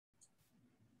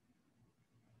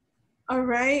All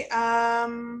right.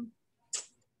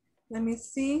 Let me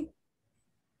see.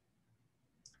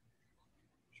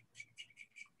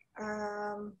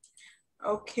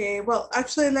 Okay, well,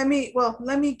 actually, let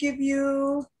me give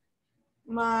you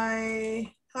my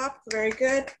top. Very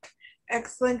good.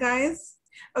 Excellent, guys.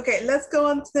 Okay, let's go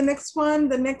on to the next one.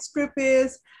 The next group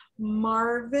is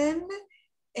Marvin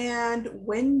and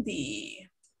Wendy.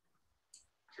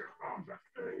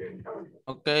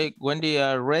 Okay, Wendy,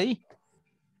 are ready?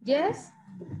 Yes.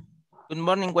 Good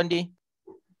morning, Wendy.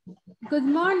 Good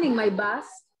morning, my boss.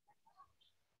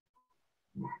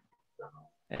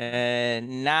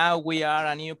 Now we are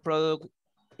a new product,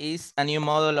 is a new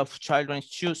model of children's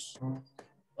shoes.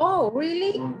 Oh,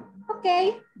 really?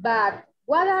 Okay, but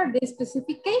what are the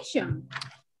specifications?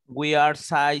 We are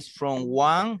sized from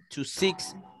 1 to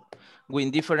 6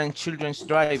 with different children's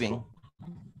driving.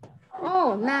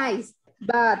 Oh, nice.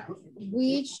 But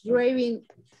which driving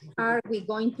are we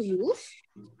going to use?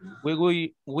 We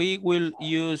will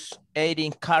use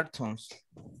 18 cartons.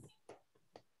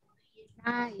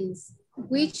 Nice.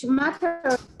 Which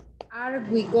material are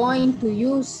we going to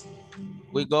use?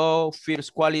 We go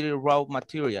first quality raw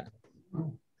material.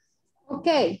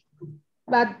 Okay,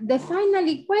 but the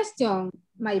final question,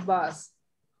 my boss,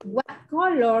 what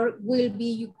color will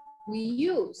be we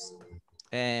use?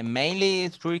 Mainly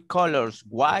 3 colors,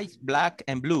 white, black,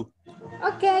 and blue.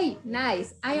 Okay,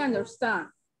 nice, I understand.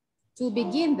 To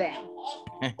begin then.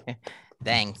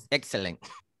 Thanks, excellent.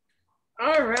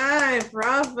 All right,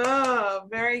 bravo,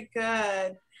 very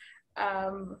good.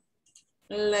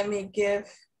 Let me give.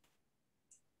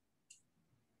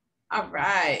 All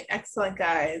right, excellent,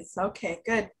 guys. Okay,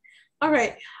 good. All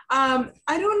right. I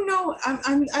don't know.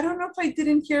 I don't know if I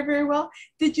didn't hear very well.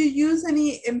 Did you use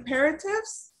any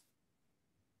imperatives?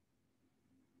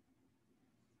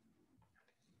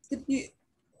 Did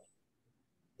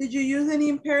you use any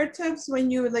imperatives when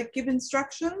you would like give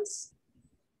instructions?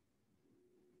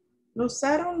 ¿Lo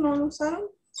usaron? ¿No lo usaron?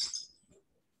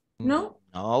 No?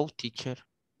 No, teacher.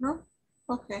 No?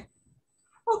 Okay.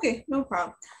 Okay, no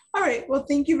problem. All right, well,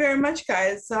 thank you very much,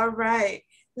 guys. All right,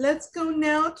 let's go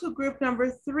now to group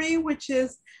number 3, which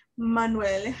is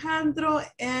Manuel Alejandro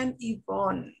and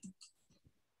Yvonne.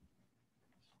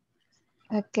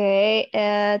 Okay,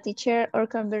 teacher, our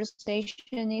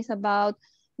conversation is about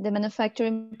the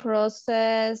manufacturing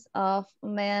process of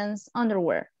men's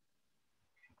underwear.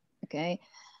 Okay.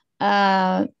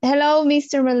 Hello,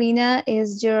 Mr. Molina.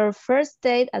 Is your first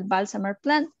date at Balsamar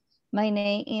plant? My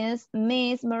name is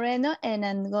Miss Moreno, and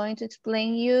I'm going to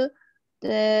explain you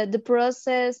the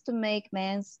process to make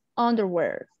men's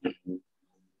underwear.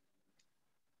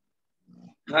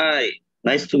 Hi,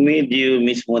 nice to meet you,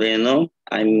 Miss Moreno.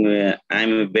 I'm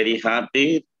very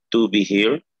happy to be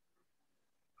here.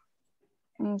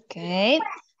 Okay,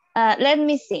 let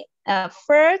me see.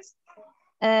 First,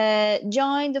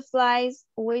 join the flies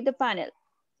with the panel.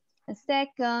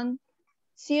 Second,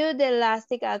 sew the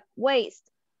elastic at waist.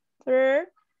 Third,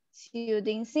 sew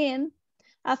the inseam.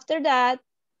 After that,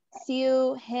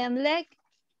 sew hem leg.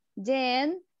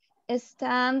 Then,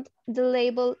 stamp the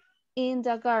label in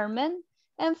the garment.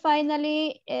 And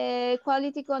finally,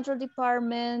 quality control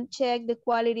department check the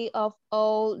quality of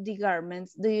all the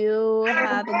garments. Do you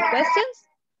have any questions?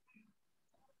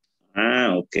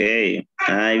 Okay.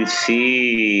 I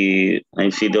see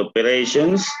the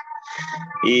operations.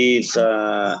 It's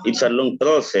a long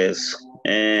process,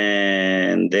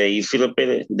 and the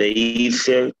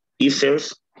easier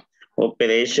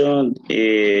operation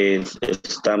is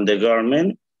stamp the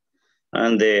garment,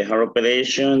 and the hard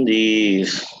operation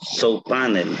is sew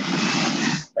panel.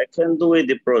 I can do it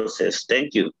the process.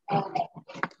 Thank you.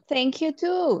 Thank you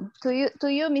too. To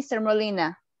you, Mr.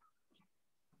 Molina.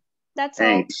 That's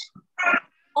Thanks.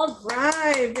 All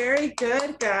right, very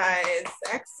good, guys.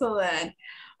 Excellent.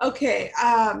 Okay,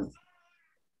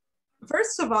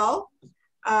 first of all,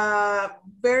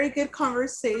 very good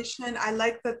conversation. I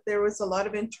like that there was a lot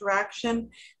of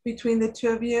interaction between the two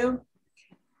of you.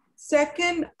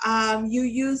 Second, you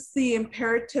use the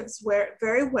imperatives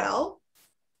very well.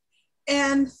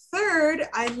 And third,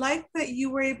 I like that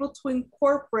you were able to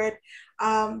incorporate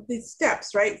the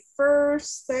steps, right?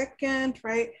 First, second,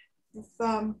 right?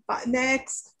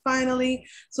 Next, finally.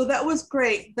 So that was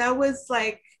great. That was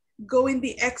like going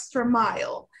the extra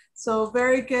mile. So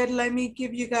very good. Let me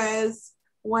give you guys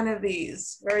one of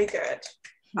these. Very good.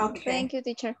 Okay. Thank you,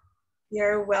 teacher.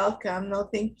 You're welcome. No,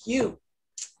 thank you.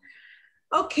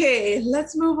 Okay,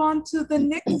 let's move on to the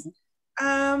next.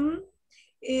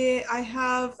 I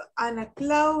have Ana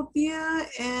Claudia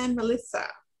and Melissa.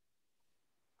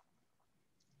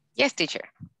 Yes, teacher.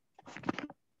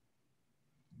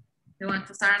 You want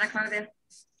to start, Ana Claudia?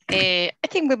 I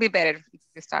think we'll be better if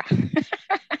we start.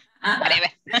 Whatever.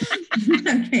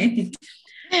 Okay.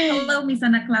 Hello, Miss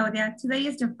Ana Claudia. Today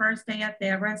is the first day at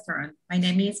the restaurant. My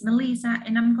name is Melissa,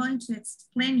 and I'm going to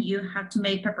explain you how to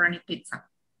make pepperoni pizza.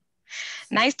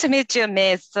 Nice to meet you,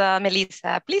 Miss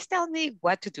Melissa. Please tell me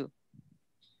what to do.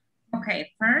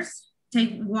 Okay, first,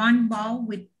 take one bowl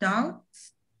with dough,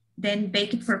 then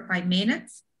bake it for 5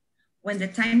 minutes. When the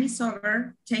time is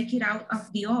over, take it out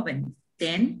of the oven.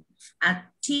 Then add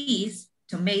cheese,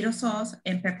 tomato sauce,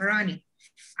 and pepperoni.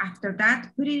 After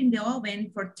that, put it in the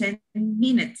oven for 10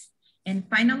 minutes. And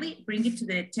finally, bring it to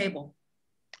the table.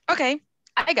 Okay,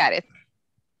 I got it.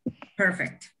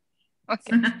 Perfect.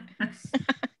 Okay.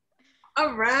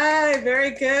 All right,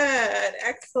 very good.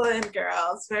 Excellent,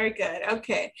 girls. Very good.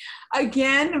 Okay.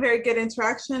 Again, very good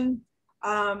interaction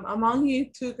among you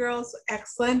two girls.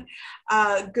 Excellent.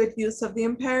 Good use of the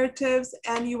imperatives,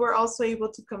 and you were also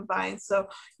able to combine. So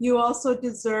you also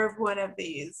deserve one of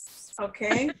these.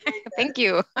 Okay. Thank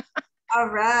you. All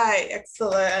right.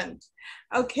 Excellent.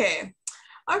 Okay.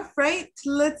 All right,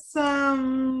 let's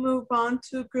move on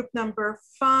to group number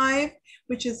 5,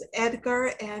 which is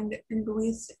Edgar and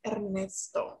Luis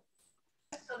Ernesto.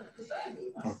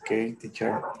 Okay,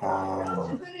 teacher.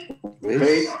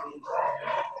 Okay.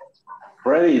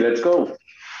 Ready, let's go.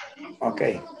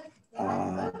 Okay.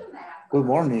 Good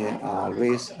morning,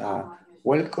 Luis.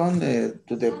 Welcome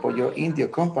to the Pollo Indio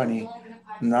company.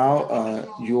 Now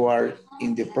you are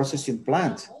in the processing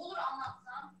plant.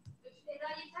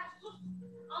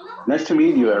 Nice to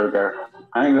meet you, Edgar.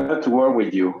 I'm glad to work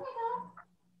with you.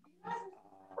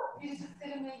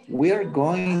 We are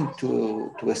going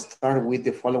to start with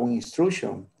the following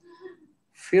instruction.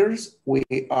 First, we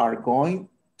are going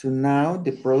to know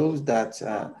the products that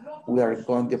we are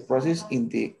going to process in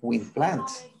the wind plant.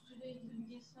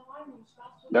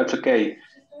 That's okay.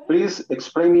 Please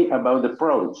explain me about the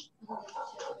products.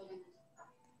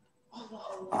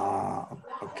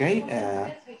 Okay.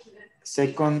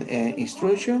 Second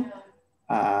instruction.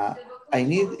 I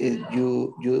need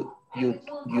you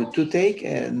to take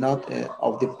note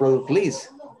of the product list.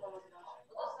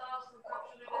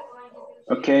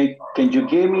 Okay, can you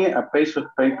give me a piece of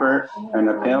paper and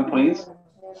a pen, please?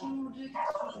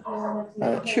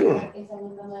 Sure.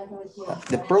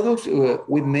 The products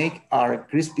we make are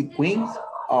crispy queens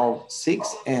of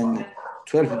 6 and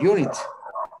 12 units,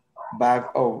 bag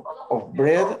of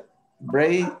bread,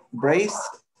 brace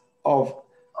of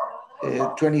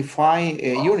 25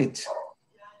 units.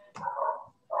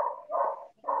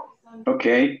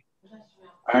 Okay,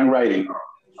 I'm writing.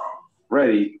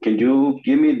 Ready. Can you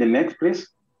give me the next, please?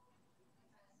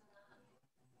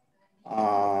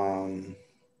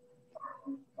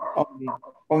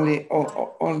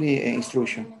 Only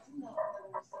instruction.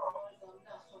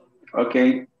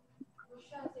 Okay,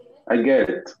 I get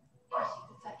it.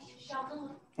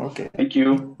 Okay. Thank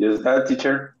you. Yes, that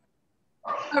teacher.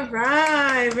 All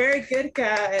right, very good,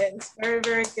 guys. Very,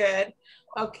 very good.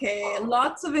 Okay,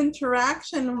 lots of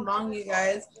interaction among you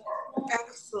guys.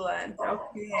 Excellent.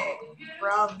 Okay,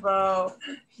 bravo.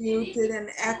 You did an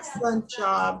excellent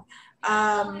job.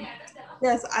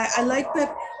 Yes, I like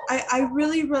that. I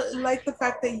really, really like the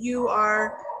fact that you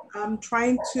are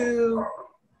trying to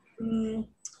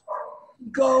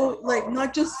go, like,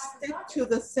 not just stick to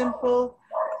the simple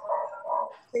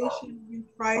station. You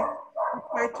try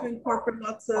to incorporate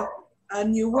lots of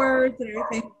new words and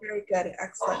everything. Very good.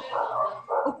 Excellent.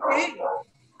 Okay.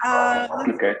 Let's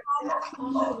Okay.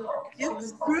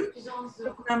 next group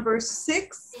number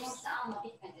 6,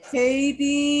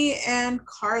 Katie and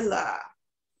Carla.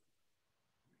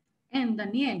 And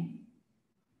Daniel,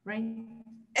 right?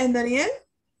 And Daniel?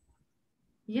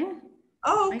 Yeah.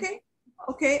 Oh, okay.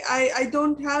 Okay, I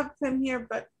don't have him here,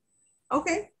 but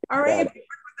okay. All right. If you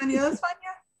work with Daniel, that's fine,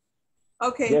 yeah?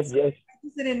 Okay. Yes, so yes. I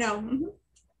just didn't know.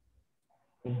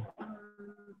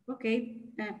 Okay.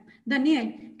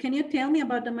 Daniel, can you tell me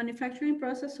about the manufacturing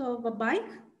process of a bike?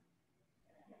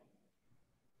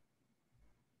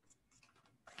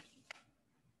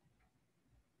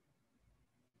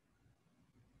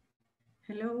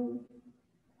 Hello.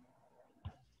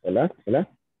 Hello.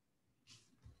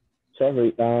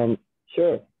 Sorry.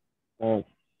 Sure.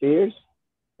 First,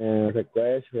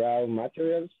 request raw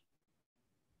materials.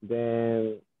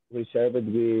 Then reserve it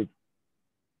with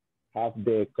half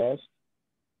the cost.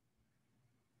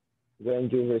 When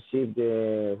you receive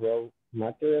the raw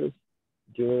materials,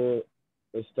 you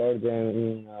store them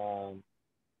in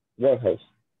warehouse.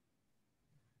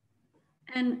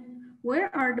 And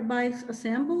where are the bikes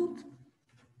assembled?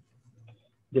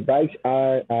 The bikes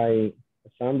are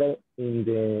assembled in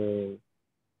the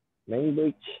main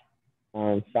bridge,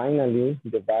 and finally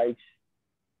the bikes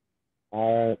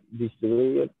are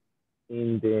distributed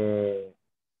in the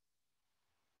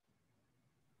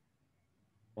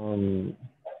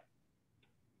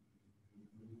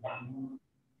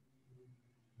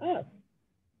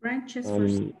Branches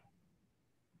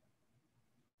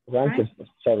branches,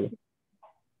 sorry.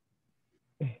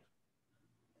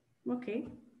 Okay.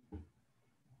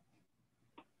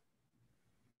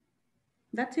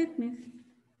 That's it, Miss.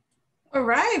 All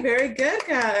right, very good,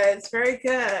 guys. Very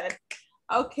good.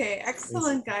 Okay,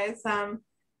 excellent, guys.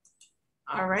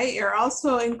 All right, you're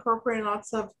also incorporating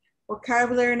lots of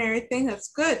vocabulary and everything. That's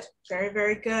good. Very,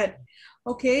 very good.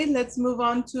 Okay, let's move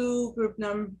on to group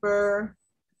number.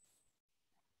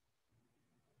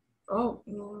 Oh,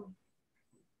 no.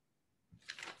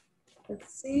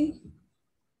 Let's see.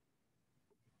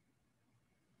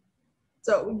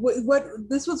 So what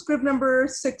this was group number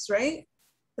 6, right?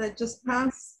 That just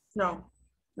passed? No.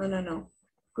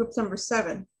 Group number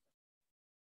 7.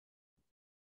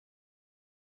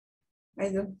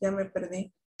 Ay, ya me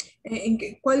perdí.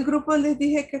 ¿Cuál grupo les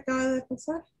dije que acaba de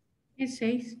pasar? El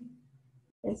 6.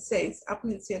 El 6. Ah,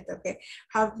 pues el 7, ok.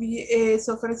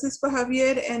 So Francisco,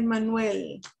 Javier, and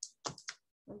Manuel.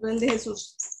 Manuel de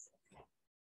Jesús.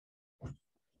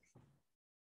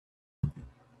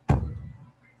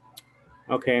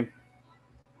 Okay.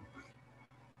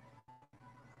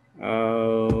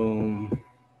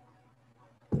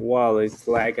 Well, it's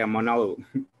like a monologue.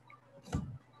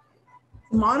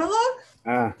 Monologue?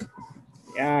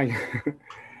 Yeah.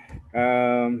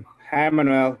 Hi,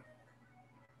 Manuel.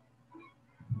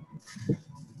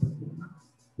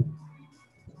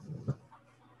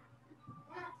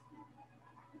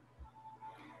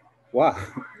 Wow.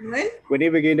 We need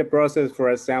to begin the process for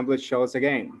assembly shows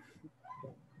again.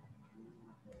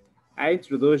 I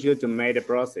introduce you to make the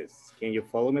process. Can you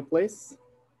follow me, please?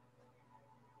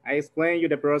 I explain you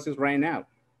the process right now.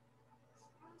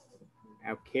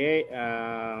 Okay.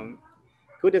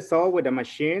 Put the salt with the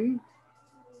machine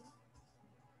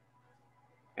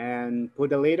and put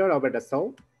the liter over the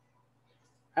salt.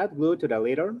 Add glue to the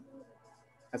liter.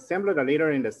 Assemble the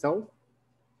liter in the salt.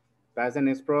 Pass the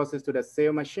next process to the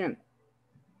seal machine.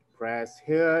 Press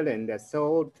here and the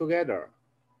salt together.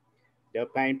 The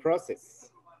paint process.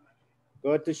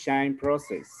 Go to shine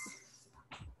process.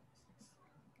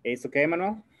 It's okay,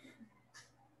 Manuel?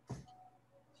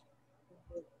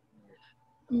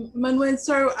 Manuel,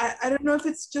 sorry, I don't know if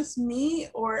it's just me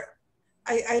or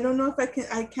I don't know if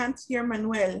I can't hear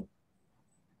Manuel.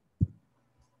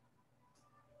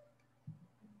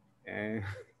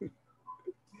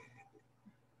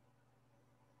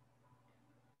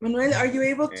 Manuel, are you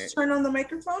able to turn on the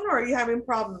microphone or are you having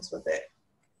problems with it?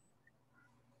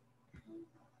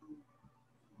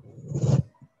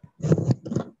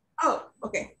 Oh,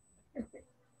 okay.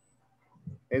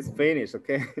 It's finished,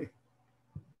 okay?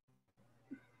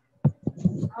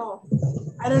 Oh,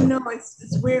 I don't know.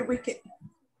 It's weird. We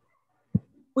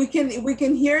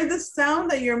can hear the sound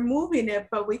that you're moving it,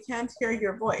 but we can't hear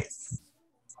your voice.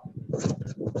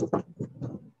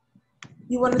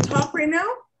 You want to talk right now?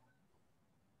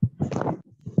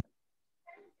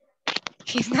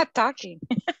 He's not talking.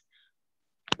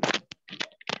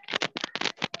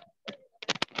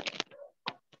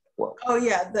 Oh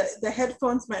yeah, the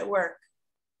headphones might work.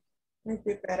 Might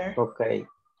be better. Okay.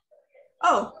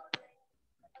 Oh.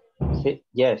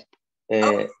 Yes.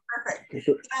 Oh, perfect.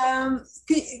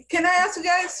 Can I ask you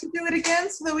guys to do it again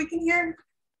so that we can hear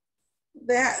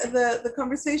the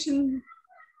conversation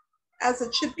as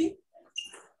it should be?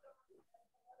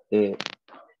 We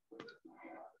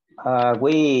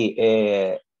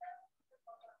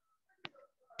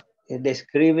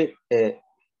describe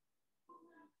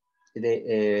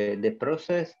the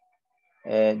process,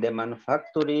 the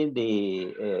manufacturing,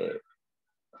 the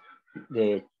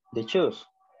shoes.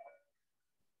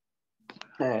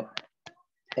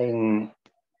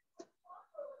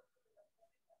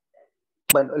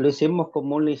 Bueno, lo hicimos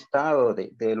como un listado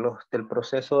del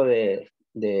proceso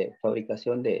de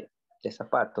fabricación de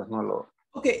zapatos, no lo,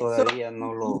 okay, todavía so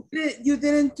no lo. You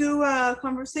didn't do a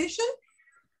conversation?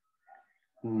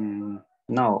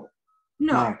 No.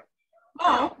 No.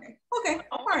 Oh, okay.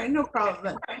 All right, no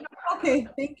problem. Okay,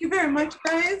 thank you very much,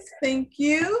 guys. Thank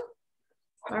you.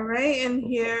 All right, and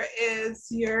here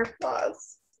is your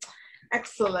applause.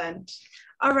 Excellent.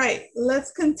 All right,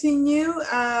 let's continue.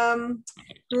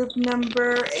 Group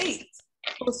number 8,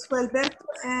 Josué Alberto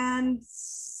and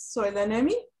Zoila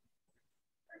Nemi.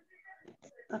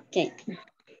 Okay.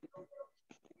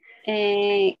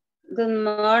 Good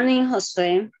morning,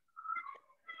 Jose.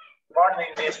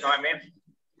 Morning, Miss Noemi.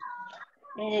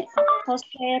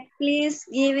 Jose, please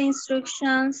give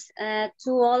instructions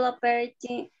to all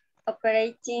operating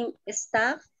operating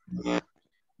staff?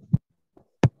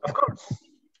 Of course.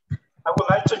 I would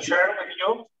like to share with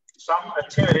you some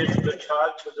activities the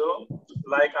child to do,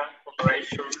 like an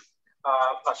operation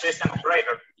assistant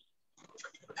operator.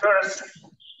 First,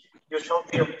 you should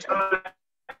be observing.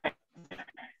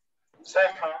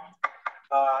 Second,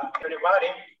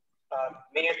 everybody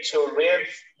needs to read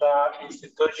the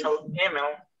institutional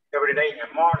email every day in the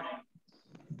morning.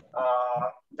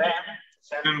 Then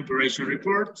send an operation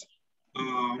report.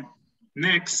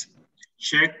 Next,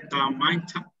 check the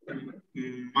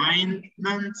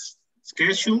maintenance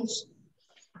schedules.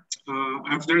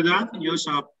 After that, use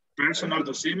a personal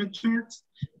dosimeter.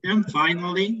 And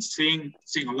finally, sing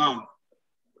aloud.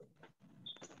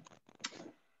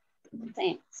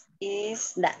 Thanks.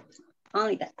 Is that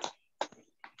only that?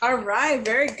 All right,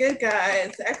 very good,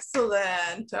 guys.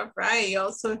 Excellent. All right, you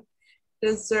also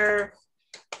deserve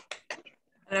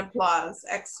an applause.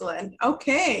 Excellent.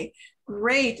 Okay,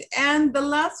 great. And the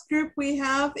last group we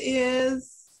have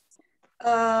is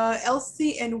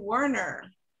Elsie and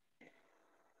Werner.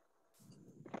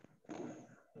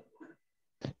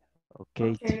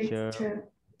 Okay, teacher.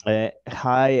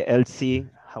 Hi, Elsie.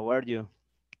 How are you?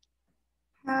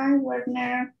 Hi,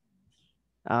 Werner.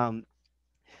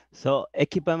 So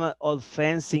equipment of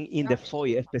fencing in the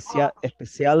FOI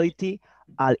specialty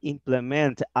are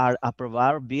implement are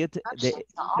approved with the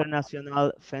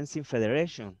International Fencing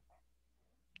Federation.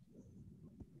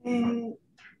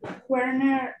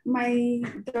 Werner, my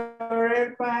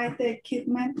daughter buy the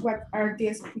equipment. What are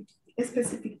the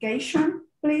specifications,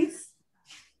 please?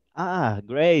 Ah,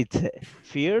 great.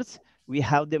 First, we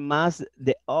have the mass,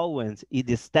 the Owens, in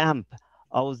the stamp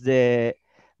of the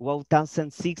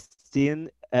 1016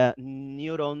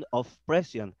 neuron of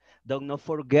pression. Do not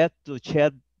forget to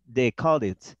check the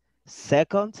codes.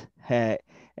 Second,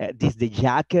 this the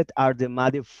jacket are the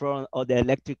made from of the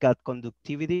electrical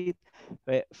conductivity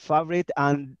fabric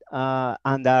and are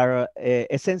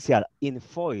essential in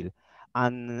foil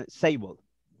and sable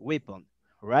weapon,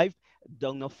 right?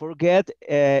 Do not forget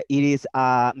it is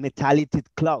a metallic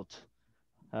cloth,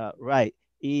 right?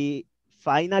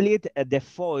 Finally, the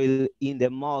foil in the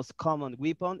most common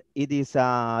weapon, it is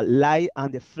light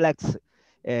and the flex.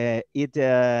 It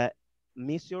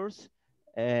measures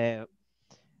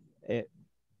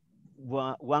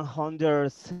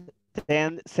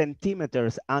 110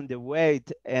 centimeters and the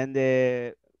weight and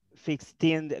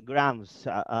 16 grams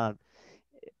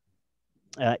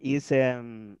is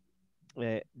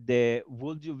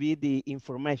would you be the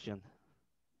information?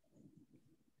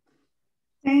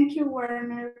 Thank you,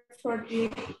 Werner, for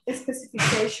the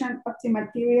specification of the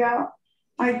material.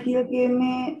 I will give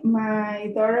me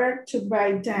my daughter to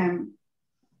buy them.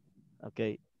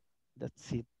 Okay,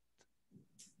 that's it,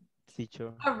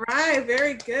 teacher. All right,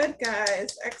 very good,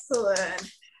 guys.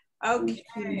 Excellent.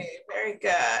 Okay, very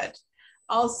good.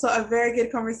 Also a very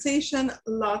good conversation,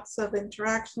 lots of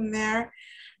interaction there.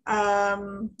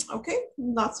 Okay,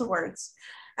 lots of words.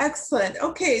 Excellent.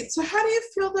 Okay, so how do you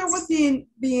feel there with the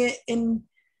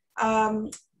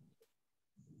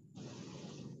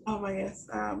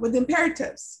with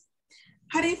imperatives?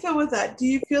 How do you feel with that? Do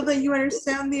you feel that you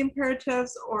understand the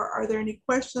imperatives, or are there any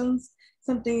questions,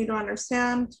 something you don't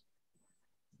understand?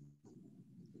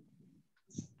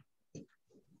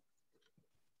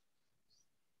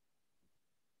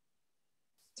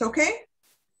 It's okay?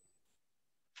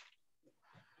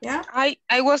 Yeah. I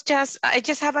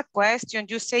just have a question.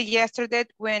 You said yesterday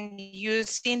when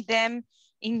using them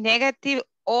in negative,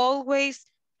 always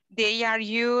they are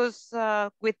used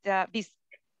with the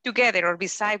together or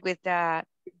beside with the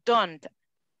don't.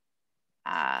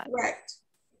 Correct.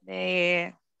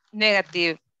 The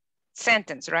negative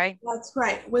sentence, right? That's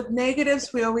right. With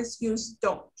negatives, we always use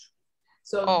don't.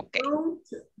 So okay.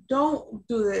 Don't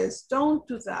do this, don't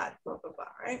do that, blah, blah, blah,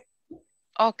 right?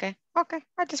 Okay, okay.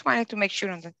 I just wanted to make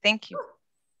sure on that. Thank you.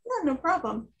 Yeah, no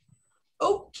problem.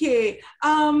 Okay,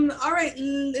 all right,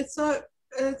 it's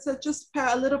just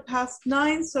a little past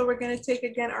 9, so we're gonna take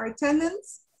again our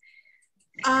attendance.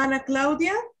 Ana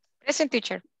Claudia? Present,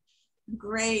 teacher.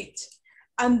 Great.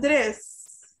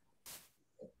 Andres?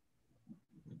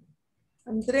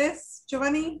 Andres,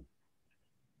 Giovanni?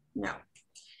 No.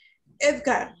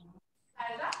 Edgar?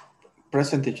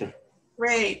 Present, teacher.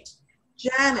 Great.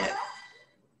 Janet?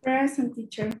 Present,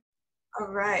 teacher. All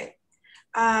right.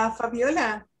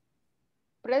 Fabiola?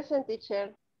 Present,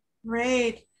 teacher.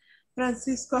 Great.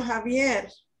 Francisco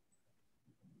Javier?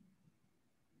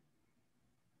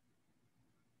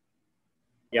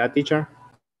 Yeah, teacher.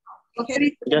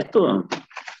 Okay. Yes, too.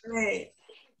 Great.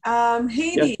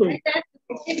 Haiti?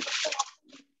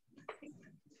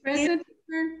 Present,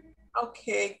 teacher.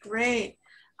 Okay, great.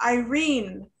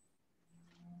 Irene.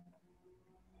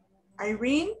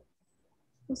 Irene?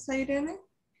 ¿Who's Irene?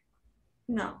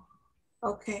 No.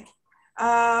 Okay.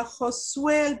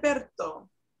 Josué Alberto.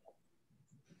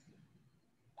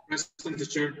 Present,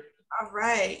 teacher. All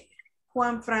right.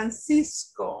 Juan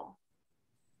Francisco.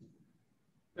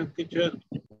 Teacher.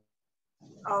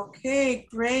 Okay,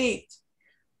 great.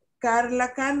 Carla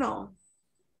Cano.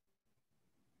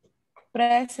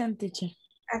 Present, teacher.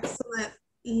 Excellent.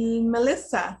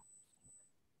 Melissa.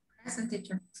 Present,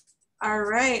 teacher. All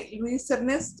right. Luis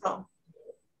Ernesto.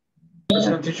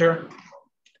 Present, teacher.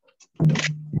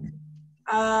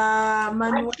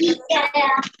 Manuel.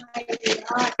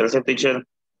 Present, teacher.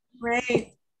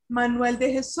 Great. Manuel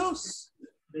de Jesus.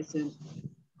 Present.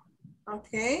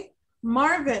 Okay.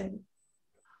 Marvin.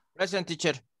 Present,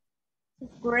 teacher.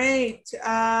 Great.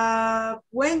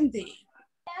 Wendy.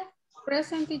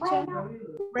 Present, teacher.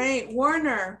 Great.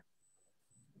 Warner.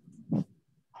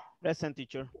 Present,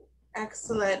 teacher.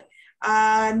 Excellent.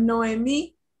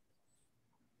 Noemi.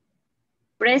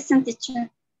 Present, teacher.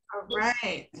 All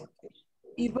right.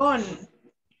 Yvonne.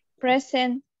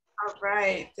 Present. All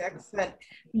right. Excellent.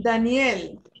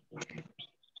 Daniel.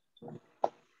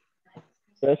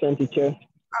 Present, teacher.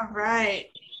 All right.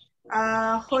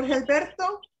 Jorge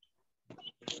Alberto.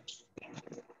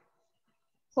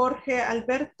 Jorge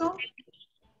Alberto.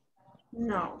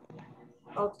 No.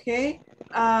 Okay.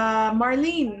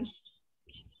 Marlene.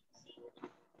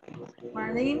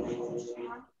 Marlene.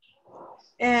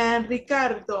 And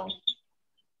Ricardo.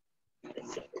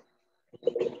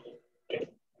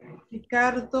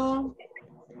 Ricardo.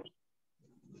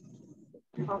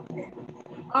 Okay.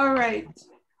 All right.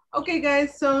 Okay,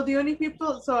 guys. So the only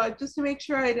people, so just to make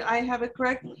sure I have it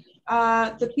correct,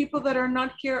 the people that are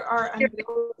not here are Andrea,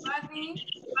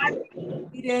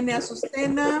 Irene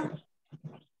Azucena,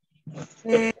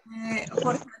 Jorge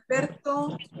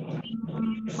Alberto,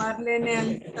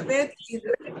 Marlene Elizabeth, y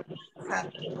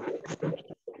Sandra. Okay.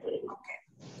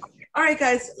 All right,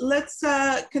 guys. Let's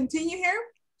continue here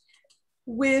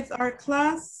with our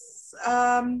class.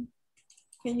 Can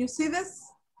you see this?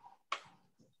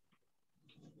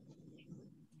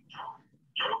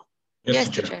 Yes,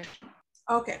 teacher.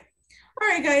 Okay. All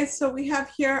right, guys. So we have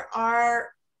here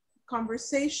our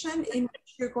conversation in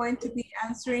which you're going to be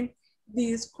answering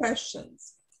these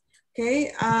questions.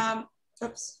 Okay.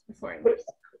 Oops. Before I move.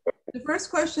 The first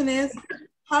question is,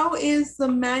 how is the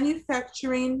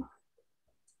manufacturing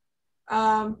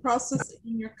process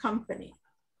in your company?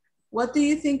 What do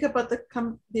you think about the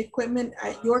equipment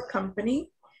at your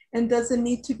company? And does it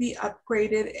need to be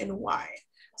upgraded and why?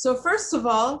 So first of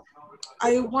all,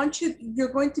 you're going to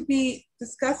be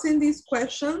discussing these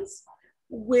questions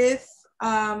with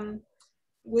a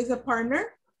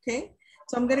partner, okay?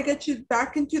 So I'm gonna get you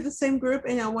back into the same group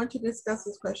and I want you to discuss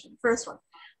this question. First one,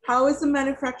 how is the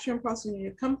manufacturing process in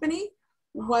your company?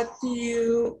 What do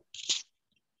you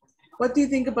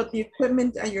think about the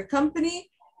equipment at your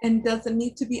company? And does it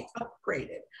need to be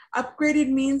upgraded? Upgraded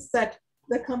means that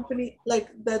the company,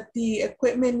 that the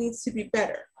equipment needs to be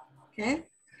better, okay?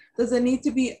 Does it need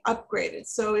to be upgraded?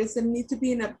 So it need to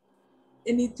be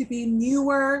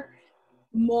newer,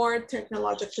 more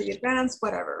technologically advanced,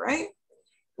 whatever, right?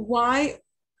 Why?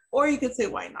 Or you could say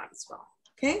why not as well,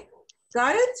 okay?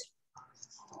 Got it?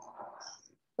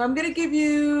 So I'm gonna give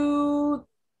you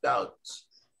about,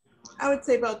 I would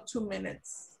say about 2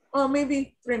 minutes, or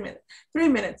maybe 3 minutes. 3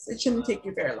 minutes, it shouldn't take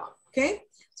you very long, okay?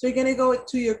 So you're gonna go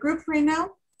to your group right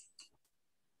now.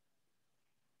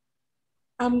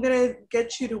 I'm gonna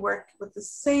get you to work with the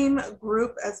same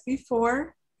group as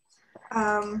before.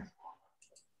 I'm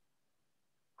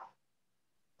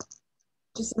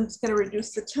just gonna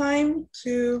reduce the time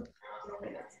to 3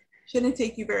 minutes. Shouldn't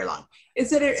take you very long.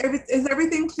 Is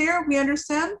everything clear? We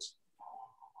understand?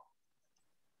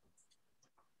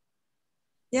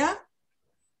 Yeah?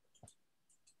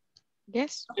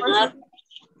 Yes. Okay,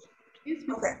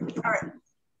 all right.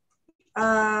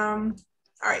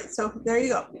 All right, so there you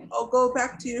go. I'll go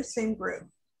back to your same group.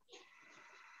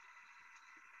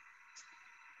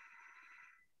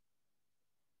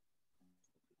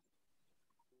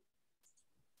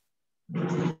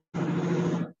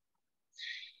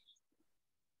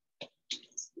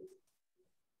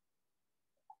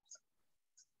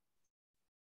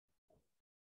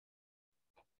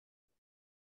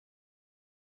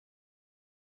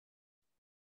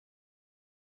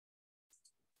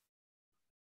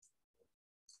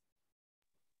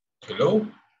 Hello.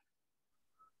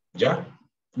 Ya,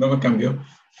 no me cambió.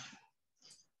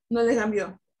 No le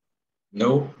cambió.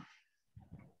 No.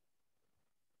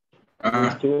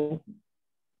 Ah.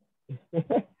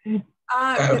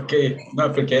 Ok,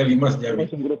 no, porque alguien más ya vi.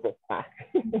 Es un grupo.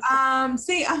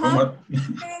 Sí, ajá.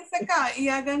 Quédense acá y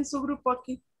hagan su grupo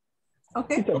aquí.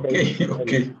 Ok.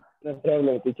 Okay. No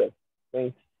problem, teacher.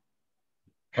 Thanks.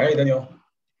 Hi, Daniel.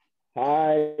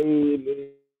 Hi.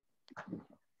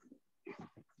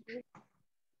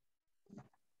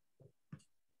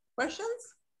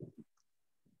 Questions?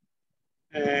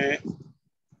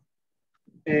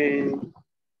 And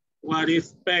what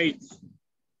is page?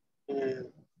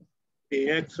 The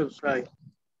exercise.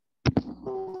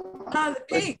 The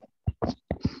page.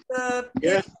 The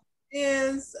page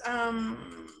is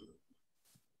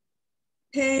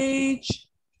page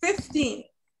 15.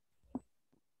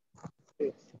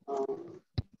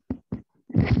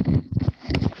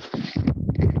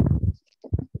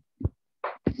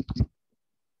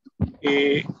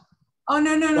 Oh,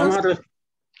 no.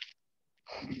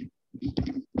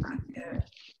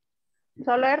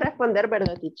 Solo es responder,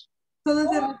 ¿verdad, teacher? Solo es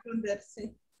de responder,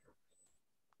 sí.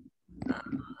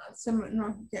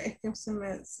 Es que se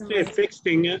me... Sí,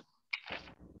 16.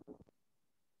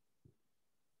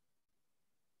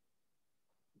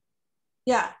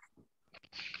 Yeah.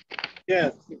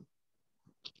 Yes.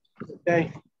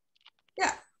 Okay.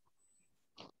 Yeah.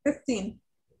 15.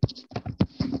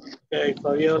 Okay,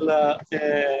 Fabiola,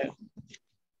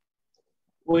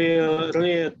 we'll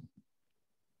read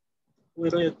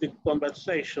the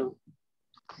conversation.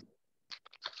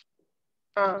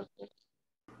 Hi.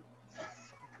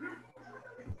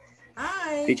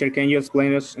 Teacher, can you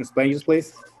explain this,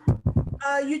 please?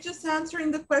 You just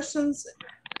answering the questions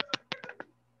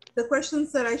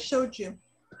that I showed you.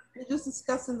 You're just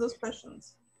discussing those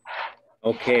questions.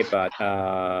 Okay, but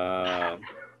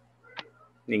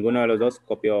ninguno de los dos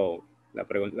copió las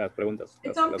preguntas.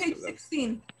 It's on page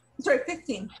 16. Sorry,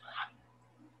 15.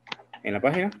 ¿En la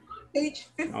página? Page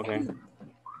 15. Okay.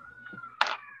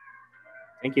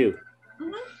 Thank you.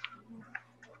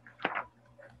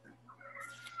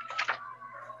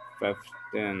 Okay.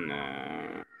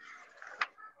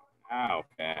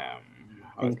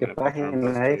 ¿En qué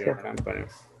página es esa?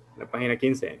 La página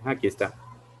 15. Aquí está.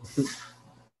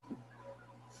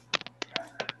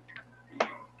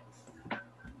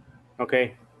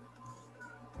 Okay.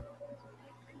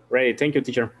 Ready. Thank you,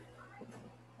 teacher.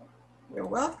 You're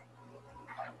welcome.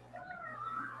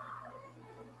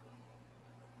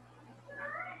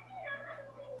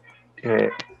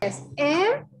 Yes.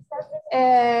 And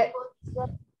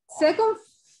second,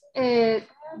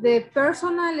 the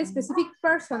personal, specific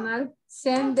personal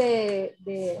send the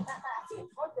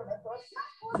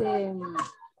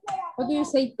what do you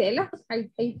say, tela?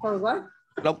 I forgot.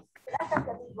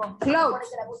 Clothes.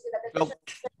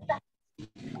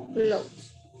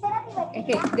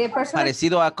 Okay, the personal.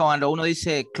 Parecido a cuando uno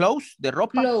dice clothes, de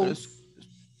ropa.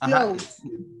 Ajá,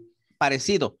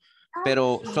 parecido,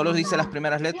 pero solo dice las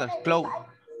primeras letras, clothes.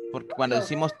 Porque cuando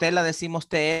decimos tela, decimos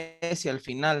TS y al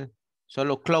final,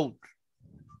 solo clothes.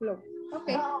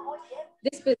 Okay.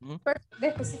 The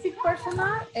specific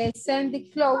personal send the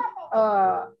clothes.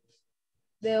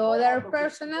 The other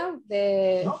personal,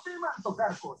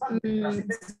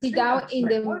 sit down in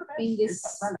the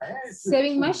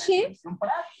saving machine,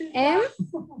 and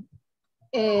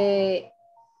the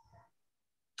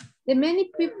many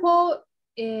people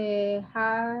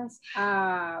has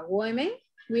women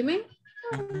in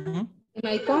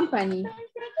my company.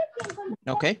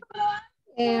 Okay.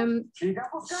 She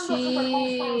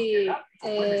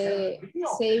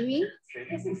saving,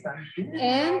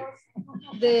 and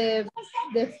the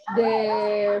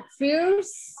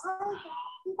first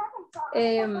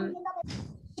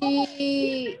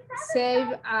she save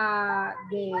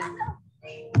the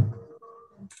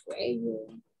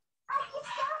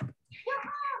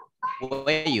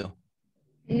Cuello.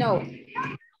 No,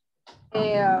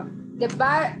 the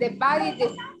body,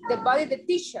 the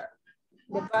t-shirt,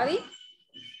 the body,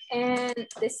 and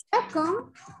the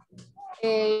second.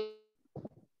 Okay.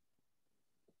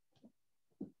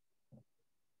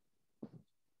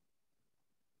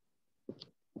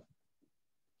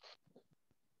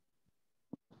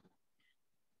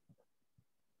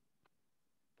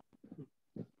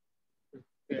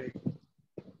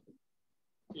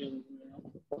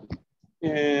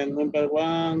 And number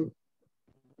one,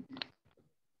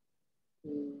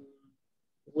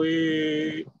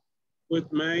 we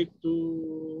would make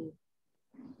to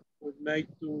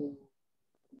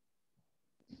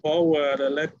power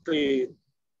electric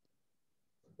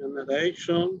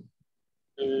generation.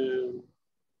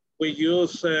 We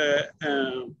use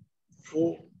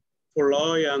fuel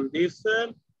oil and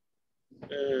diesel.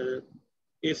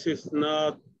 This is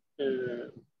not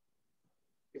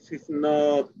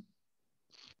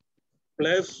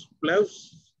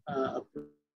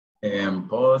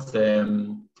Post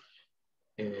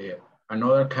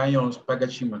another kind of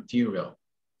packaging material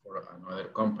for another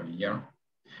company, yeah?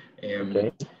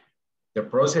 Okay. The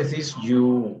process is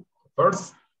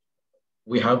first,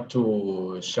 we have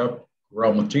to shop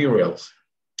raw materials.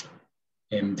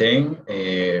 And then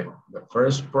the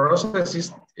first process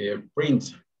is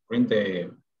print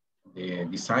the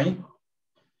design.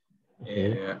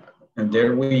 And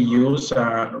there we use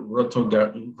rotogravure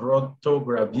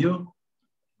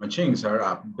machines are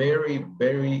a very,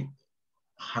 very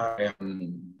high,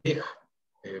 big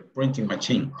printing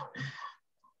machine.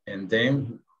 And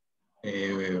then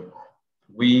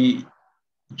we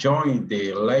join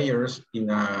the layers in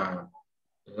a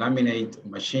laminate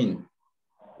machine.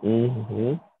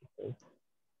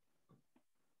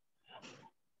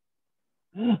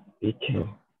 Teacher.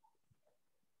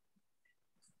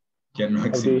 Ya no How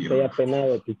do you say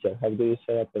apenado, teacher? How do you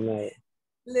say apenado?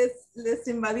 Les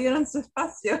invadieron su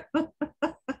espacio.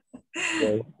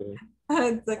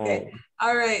 It's okay.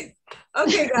 All right.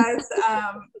 Okay, guys.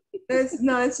 It's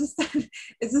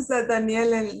just that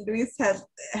Daniel and Luis had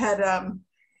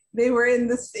they were in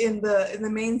the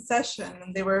main session,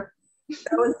 and that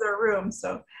was their room.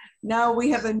 So now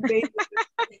we have invaded.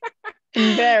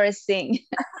 Embarrassing.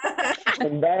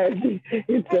 Embarrassing.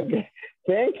 It's okay.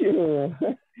 Thank you.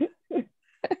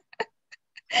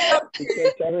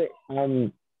 Sorry.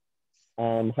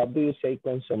 How do you say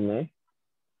consommé?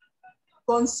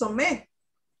 Consommé.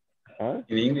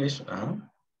 In English,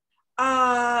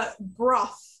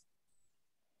 broth.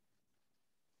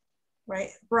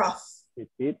 Right, broth.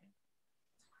 Repeat.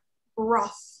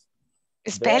 Broth.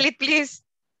 Spell it, please.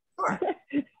 Sure.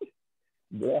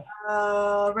 Yeah.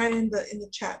 Right in the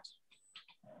chat.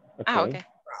 Okay. Okay.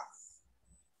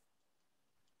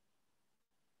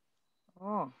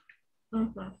 Oh.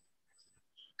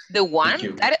 The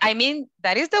one that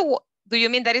that is the. Do you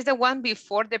mean that is the one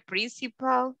before the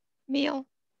principal meal?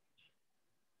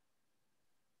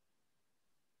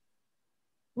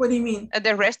 What do you mean? At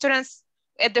the restaurants,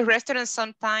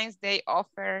 sometimes they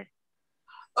offer.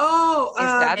 Oh,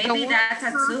 maybe that's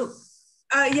a soup.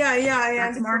 Yeah.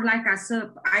 That's more like a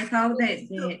soup. I thought that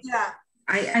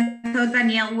I thought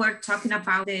Daniel were talking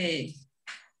about the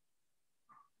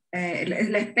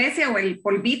la especia o el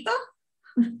polvito.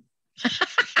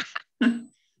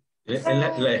 La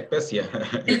especia.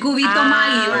 El cubito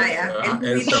Maggi, vaya.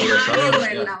 El cubito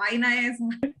Maggi o la vaina esa.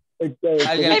 El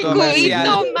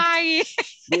cubito Maggi.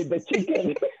 With the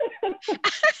chicken.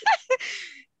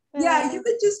 Yeah, you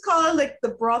could just call it like the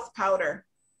broth powder.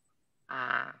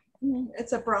 Ah.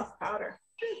 It's a broth powder.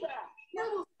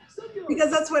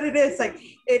 Because that's what it is. Like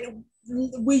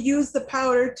we use the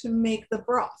powder to make the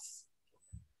broth.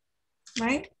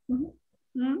 Right?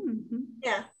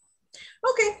 Yeah.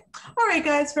 Okay. All right,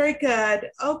 guys. Very good.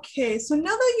 Okay. So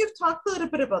now that you've talked a little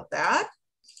bit about that,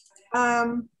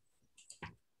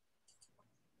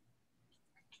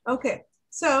 okay.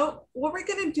 So what we're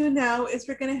going to do now is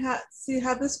we're going to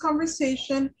have this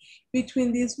conversation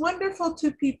between these wonderful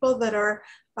two people that are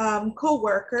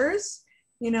co-workers.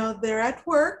 You know, they're at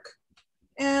work,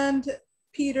 and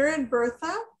Peter and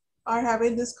Bertha are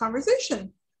having this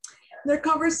conversation. Their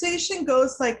conversation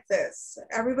goes like this.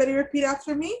 Everybody repeat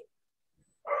after me.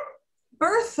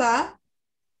 Bertha.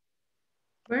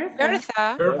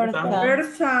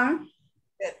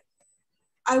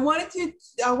 I wanted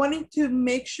to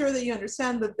make sure that you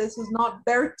understand that this is not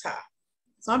Berta.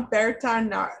 It's not Berta,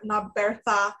 not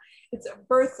Bertha. It's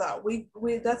Bertha.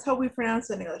 That's how we pronounce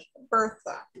it in English.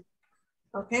 Bertha.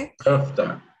 Okay.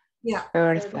 Bertha. Yeah.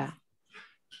 Bertha.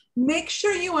 Make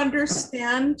sure you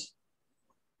understand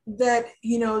that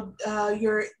your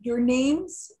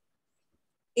names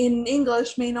in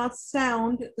English may not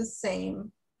sound the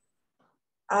same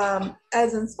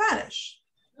as in Spanish.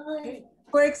 Okay.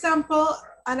 For example,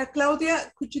 Ana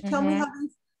Claudia, could you tell me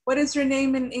what is your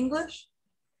name in English?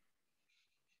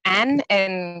 Anne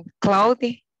and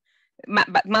Claudia.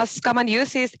 But most common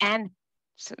use is Anne.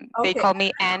 So they call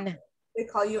me Anne. They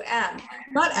call you Anne.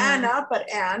 Not Anna, but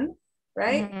Anne,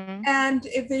 right? And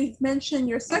if they mention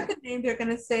your second name, they're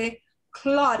going to say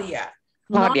Claudia.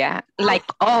 Claudia, like,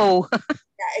 oh.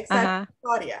 Yeah, exactly,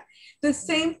 Claudia. The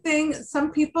same thing,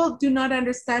 some people do not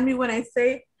understand me when I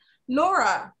say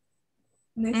Laura.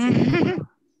 And they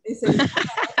say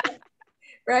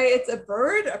right? It's a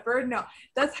bird, no.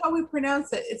 That's how we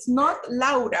pronounce it. It's not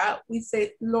Laura, we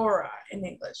say Laura in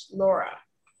English, Laura,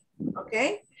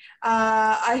 okay?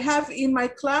 I have in my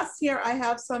class here, I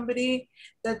have somebody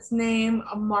that's named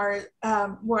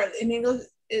well, in English,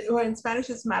 or in Spanish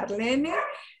it's Marlene,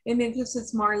 in English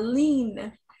it's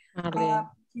Marlene.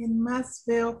 ¿Quién más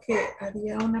veo que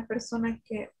había una persona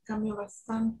que cambió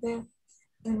bastante?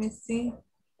 Let me see.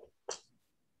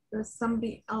 There's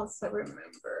somebody else I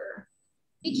remember.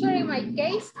 Teacher, in my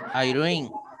case. Irene.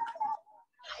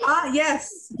 Ah,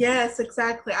 yes, yes,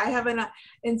 exactly. I have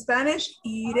in Spanish,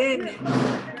 Irene.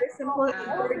 Very simple,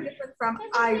 very different from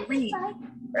Irene,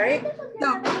 right? So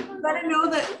you gotta know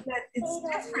that it's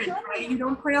different, right? You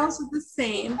don't pronounce it the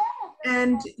same,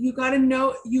 and you gotta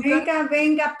know.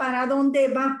 Venga, ¿para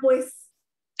dónde va, pues?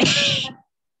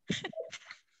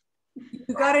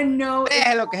 You gotta know.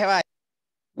 Lo que se va.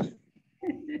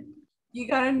 You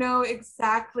gotta know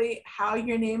exactly how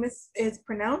your name is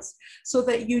pronounced, so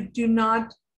that you do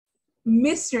not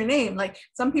miss your name. Like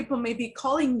some people may be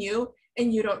calling you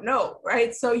and you don't know,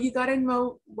 right? So you got to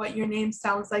know what your name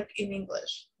sounds like in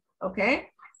English,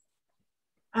 okay?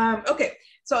 Okay,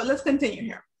 so let's continue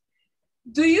here.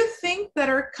 Do you think that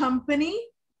our company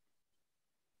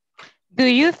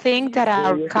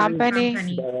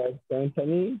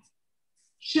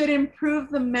should improve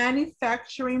the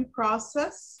manufacturing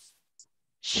process?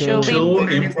 Should improve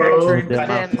the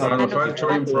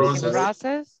manufacturing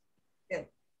process? Yeah.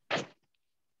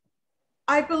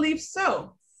 I believe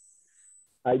so.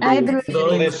 I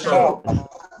believe so.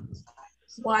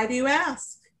 Why do you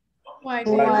ask? Why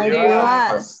do you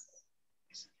ask?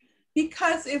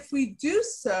 Because if we do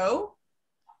so,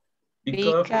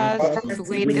 we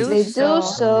reduce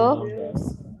costs.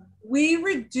 We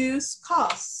reduce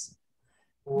costs.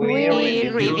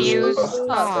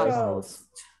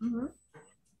 Mm-hmm.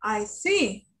 I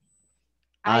see.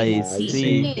 I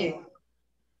see.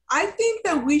 I think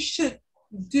that we should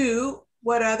do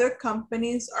what other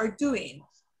companies are doing.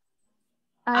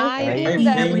 I think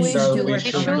that we should do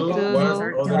what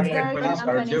other companies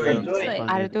are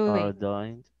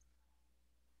doing.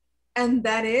 And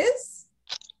that is?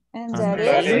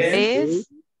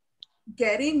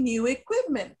 Getting new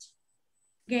equipment.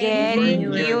 Getting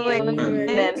new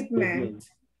equipment.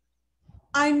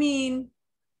 I mean,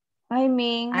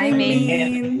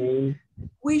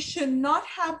 we should not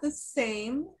have the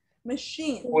same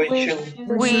machine.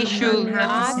 We should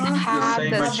not have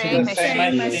the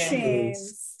same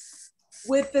machines.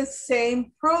 With the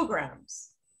same programs.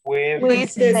 With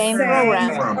the same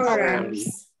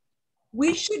programs.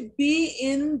 We should be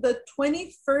in the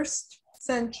 21st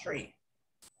century.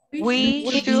 We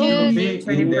should be in the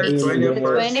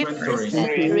 21st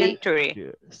century.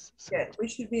 Good. We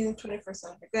should be in the 21st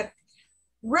century. Good.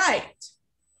 Right.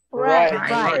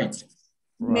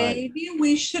 Maybe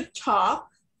we should talk.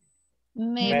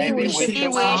 Maybe we should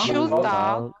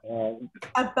talk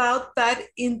about that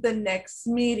in the next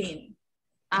meeting.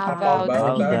 About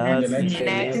that in the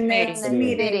next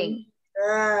meeting.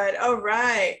 Good. All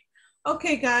right.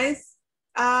 Okay, guys.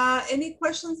 Any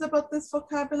questions about this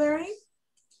vocabulary?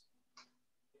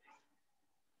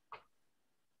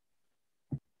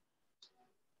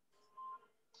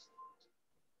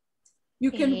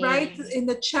 You can write in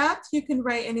the chat, you can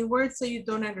write any words that you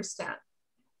don't understand.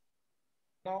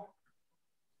 No.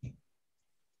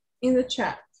 In the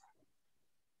chat.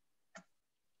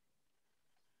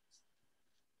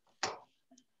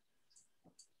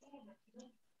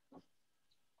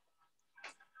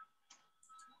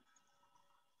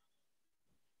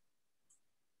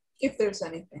 If there's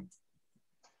anything.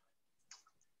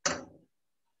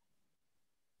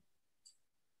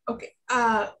 Okay,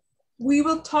 we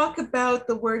will talk about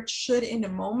the word should in a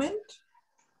moment.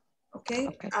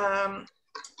 Okay,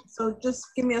 so just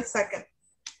give me a second.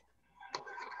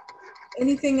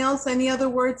 Anything else, any other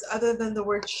words other than the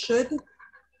word should?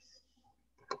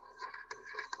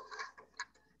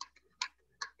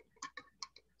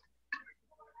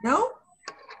 No?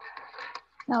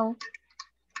 No.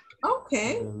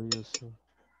 Okay.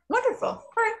 Wonderful.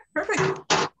 All right, perfect.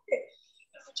 Okay.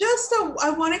 Just I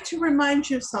wanted to remind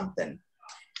you of something.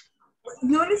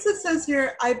 Notice it says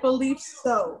here, I believe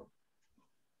so.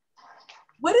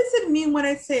 What does it mean when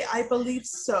I say I believe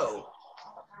so?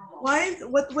 Why?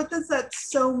 What does that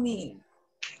so mean?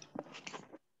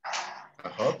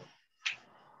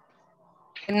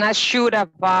 I'm not sure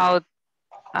about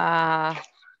an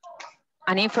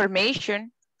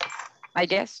information, I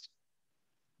guess.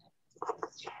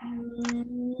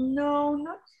 No,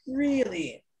 not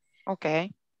really.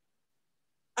 Okay.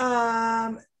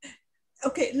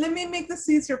 Okay, let me make this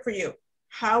easier for you.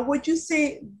 How would you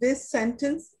say this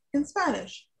sentence in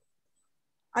Spanish?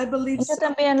 I believe Yo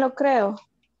también lo creo.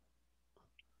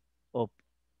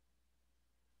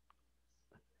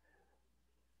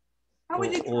 How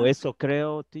would you o eso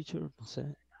creo, teacher, no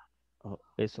sé. O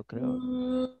eso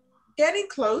creo. Getting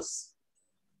close.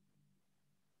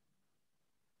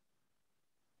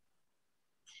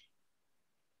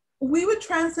 We would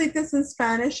translate this in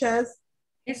Spanish as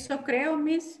Eso creo,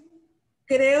 Miss.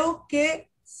 Creo que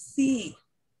sí.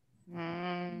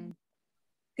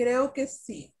 Creo que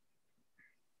sí.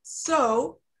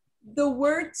 So, the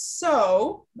word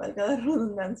so, valga la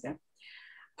redundancia,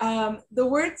 the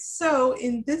word so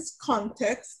in this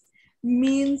context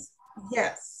means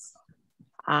yes.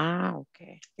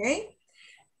 Okay. Okay.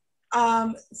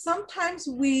 Sometimes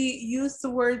we use the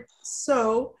word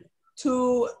so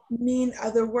to mean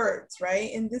other words,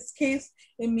 right? In this case,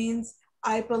 it means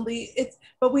I believe it's,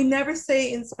 but we never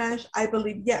say in Spanish, I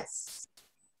believe yes.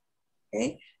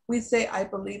 Okay. We say, I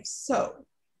believe so.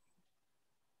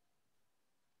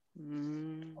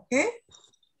 Okay.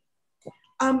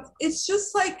 It's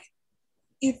just like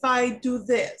if I do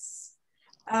this,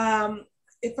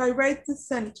 if I write the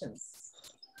sentence,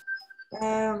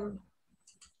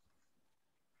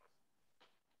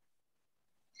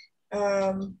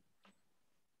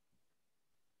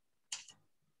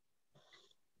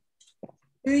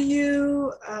 do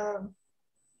you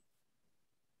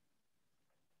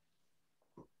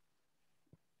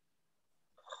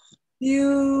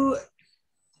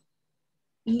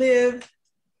live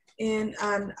in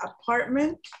an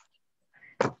apartment?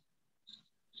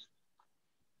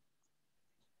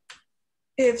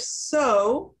 If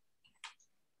so,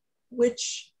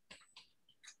 which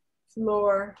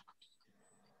floor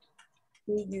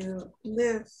do you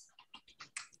live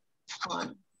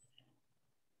on?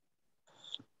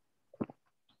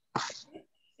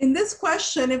 In this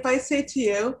question, if I say to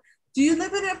you, do you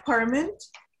live in an apartment?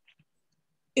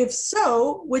 If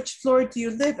so, which floor do you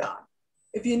live on?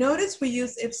 If you notice, we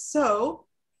use if so.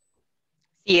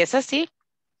 Si es así.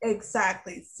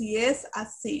 Exactly, si es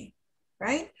así,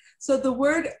 right? So the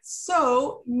word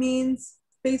so means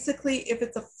basically if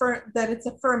it's that it's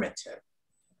affirmative.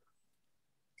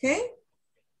 Okay?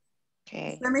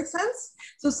 Okay. Does that make sense?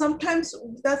 So sometimes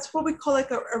that's what we call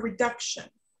like a reduction,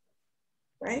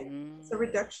 right? It's a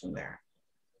reduction there.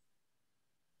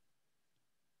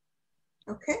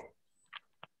 Okay?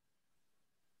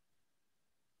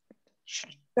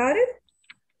 Got it?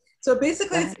 So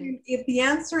basically, if the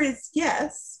answer is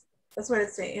yes, that's what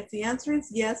it's saying. If the answer is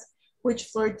yes, which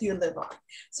floor do you live on?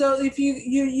 So if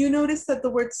you notice that the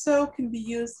word so can be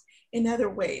used in other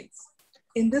ways.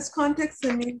 In this context,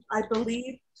 it means I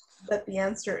believe that the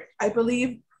answer, I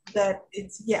believe that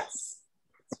it's yes.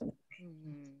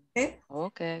 Okay?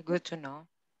 Okay, good to know.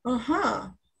 Uh-huh.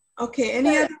 Okay,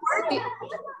 any other word?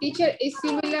 Teacher, is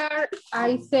similar,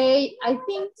 I say, I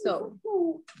think so.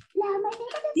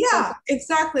 Yeah,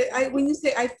 exactly. When you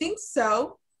say I think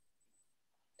so,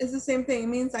 it's the same thing. It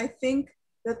means I think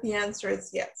that the answer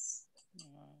is yes.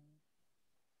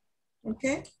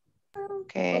 Okay?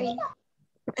 Okay.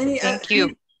 Thank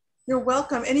you. You're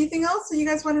welcome. Anything else that you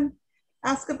guys want to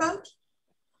ask about?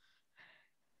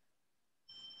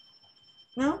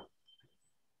 No?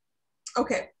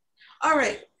 Okay. All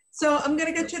right. So I'm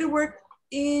going to get you to work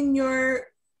in your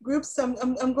groups.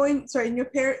 I'm going, sorry,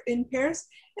 in pairs,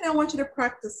 and I want you to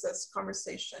practice this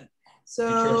conversation. So,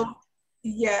 teacher,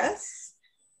 yes.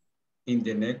 In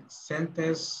the next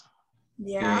sentence,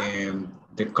 yeah,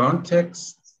 the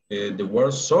context, the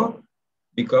word so,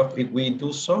 because if we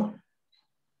do so,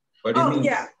 what do you mean?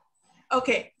 Yeah.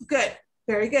 Okay, good.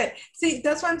 Very good. See,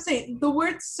 that's what I'm saying. The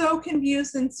word so can be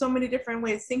used in so many different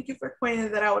ways. Thank you for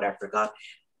pointing that out. I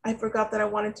forgot that I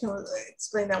wanted to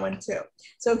explain that one too.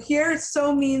 So here,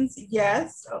 so means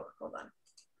yes. Oh, hold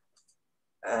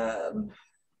on.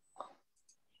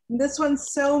 This one,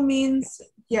 so means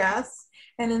yes.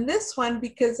 And in this one,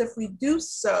 because if we do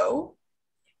so,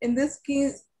 in this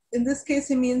case,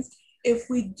 it means if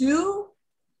we do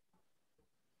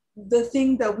the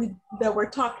thing that we're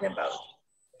talking about.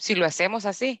 Si lo hacemos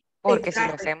así, porque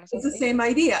exactly. Si lo hacemos it's así. The same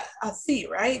idea, así,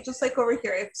 right? Just like over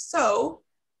here, if so,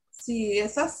 si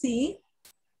es así,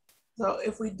 so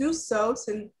if we do so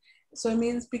it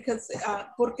means because,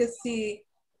 porque si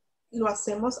lo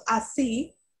hacemos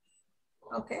así,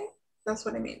 okay, that's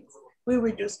what it means. We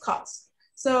reduce costs.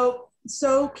 So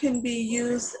can be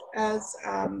used as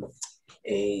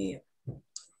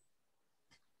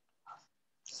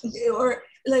or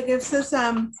like if it says,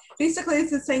 basically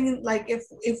it's just saying like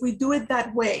if we do it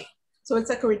that way, so it's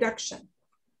like a reduction.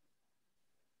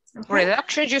 Okay?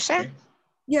 Reduction, you said?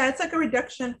 Yeah, it's like a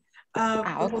reduction of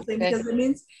the whole thing because it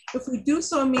means if we do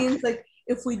so, it means like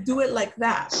if we do it like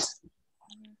that.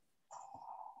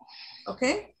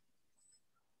 Okay?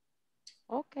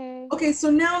 Okay. Okay, so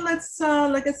now let's,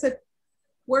 like I said,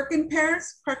 work in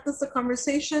pairs, practice the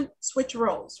conversation, switch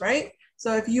roles, right?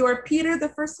 So if you are Peter the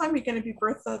first time, you're gonna be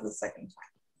Bertha the second time.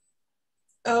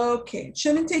 Okay, it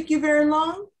shouldn't take you very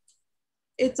long.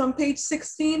 It's on page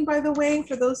 16, by the way,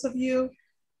 for those of you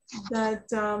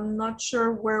that not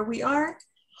sure where we are.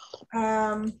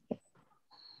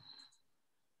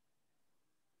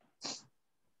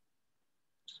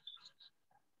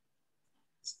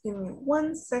 Give me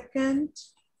 1 second.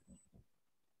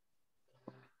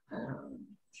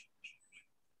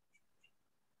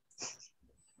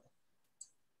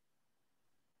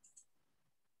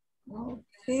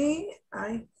 Okay,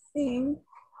 I think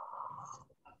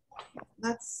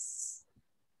that's,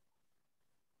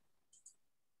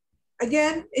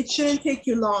 again, it shouldn't take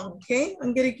you long, okay?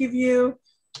 I'm gonna give you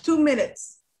 2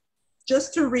 minutes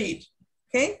just to read,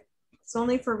 okay? It's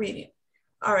only for reading.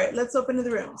 All right, let's open to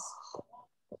the rooms.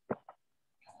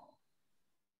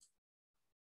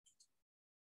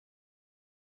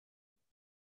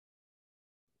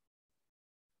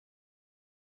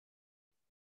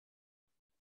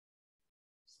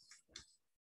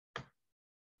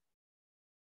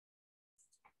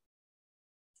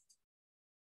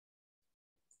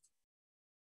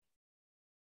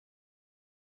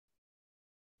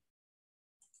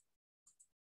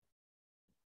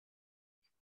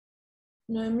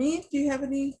 Noemi, do you have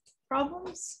any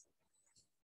problems?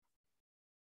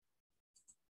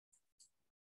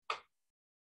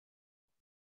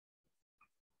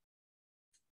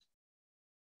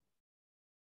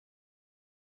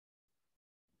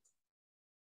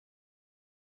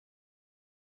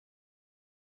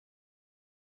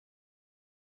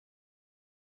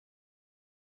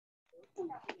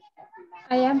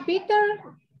 I am Peter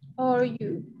or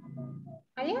you?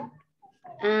 I am?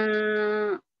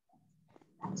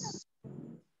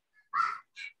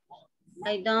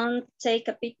 I don't take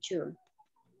a picture.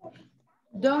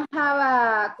 Don't have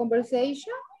a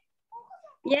conversation?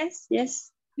 Yes,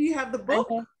 yes. Do you have the book?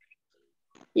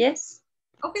 Yes.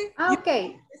 Okay.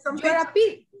 Okay. You are a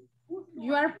Peter.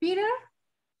 You are Peter?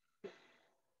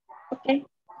 Okay.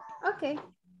 Okay.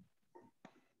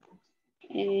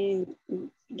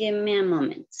 Give me a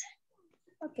moment.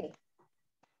 Okay.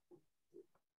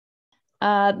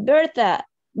 Bertha,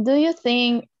 do you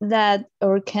think that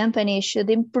our company should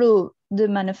improve the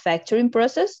manufacturing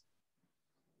process?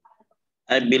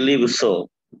 I believe so.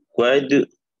 Why do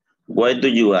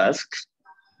you ask?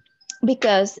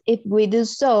 Because if we do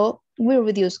so, we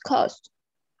reduce cost.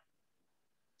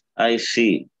 I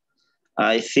see.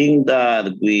 I think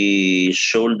that we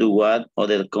should do what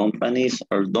other companies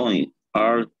are doing.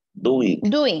 And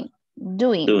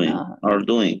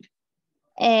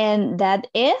that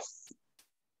is?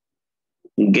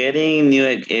 Getting new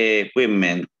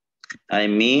equipment. I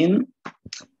mean,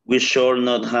 we should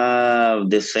not have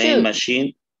the same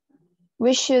machine.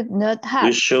 We should not have.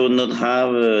 We should not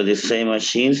have the same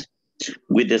machines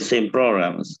with the same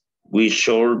programs. We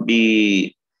should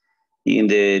be in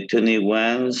the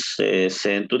 21st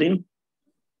century.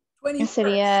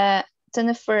 Sería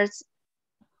 21st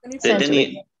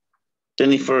century.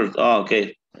 21st, oh,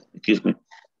 okay, excuse me.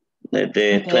 The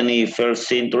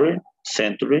 21st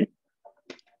century.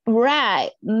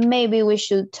 Right, maybe we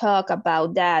should talk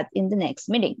about that in the next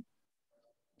meeting.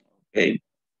 Okay.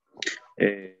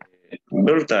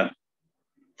 Berta,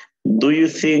 do you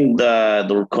think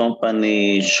that our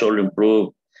company should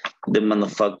improve the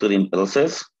manufacturing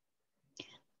process?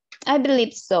 I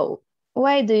believe so.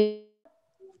 Why do you?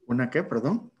 ¿Una qué,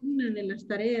 perdón? Una de las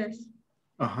tareas.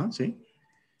 Ajá, sí.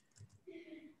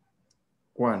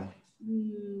 ¿Cuál?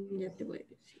 Ya te voy a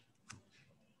decir.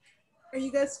 Are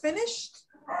you guys finished?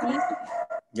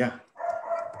 Yeah.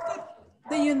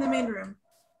 Then you in the main room.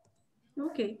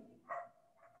 Okay.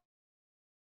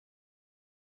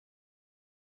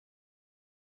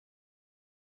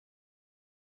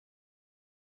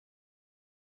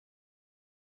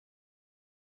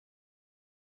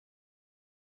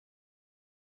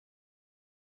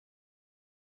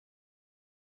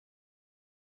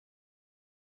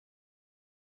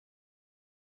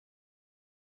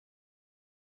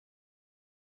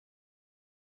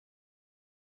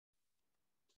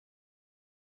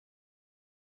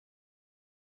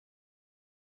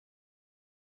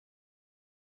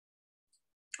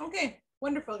 Okay,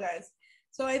 wonderful, guys.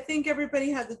 So I think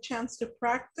everybody had the chance to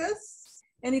practice.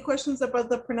 Any questions about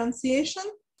the pronunciation?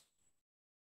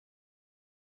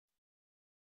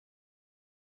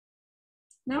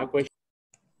 No?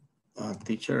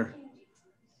 Teacher,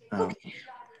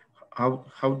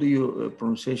 how do you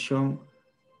pronunciation?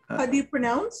 How do you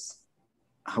pronounce?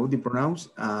 How do you pronounce?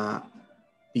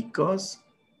 Because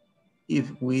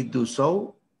if we do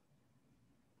so.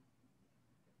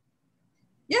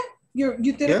 Yeah,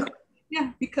 you did it.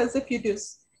 Yeah, because if we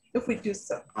do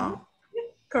so. Yeah,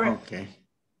 correct. Okay.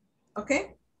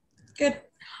 Okay, good.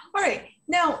 All right,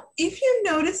 now, if you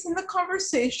notice in the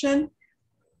conversation,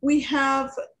 we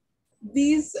have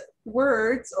these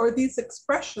words or these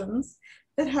expressions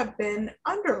that have been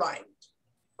underlined.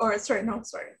 Or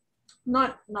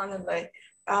not underlined,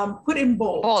 put in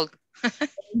bold. Bold.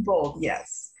 In bold,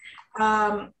 yes.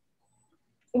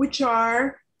 which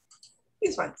are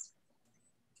these ones.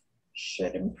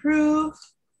 Should improve,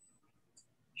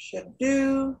 should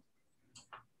do,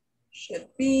 should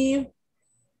be,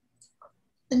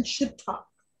 and should talk.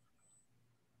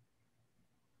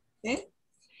 Okay.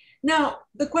 Now,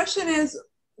 the question is,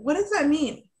 what does that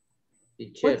mean?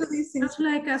 Teacher, what do these things? That's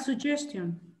like a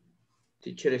suggestion.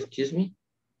 Teacher, excuse me.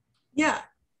 Yeah.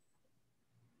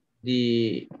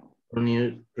 The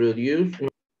produce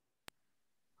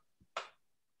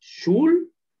should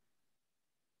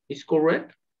is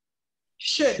correct?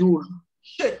 Should. Should.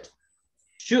 Should.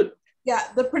 Should.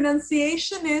 Yeah, the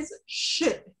pronunciation is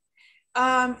should.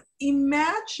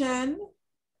 Imagine,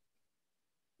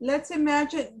 let's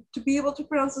imagine, to be able to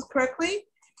pronounce this correctly,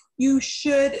 you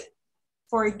should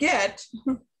forget,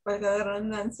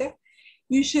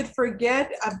 you should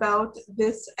forget about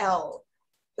this L.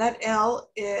 That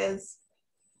L is...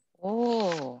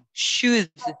 Oh, should.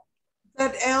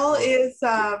 That L is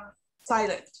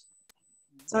silent.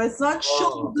 So it's not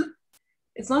should.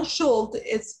 It's not should,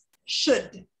 it's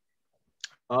should.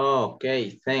 Oh,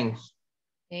 okay, thanks.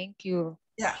 Thank you.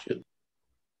 Yeah. Should.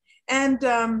 And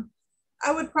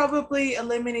I would probably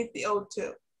eliminate the O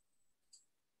too.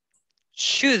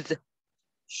 Should.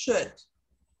 Should.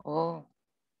 Oh.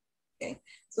 Okay.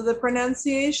 So the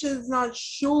pronunciation is not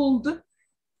should.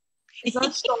 It's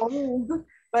not should,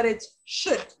 but it's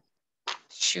should.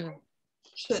 Should.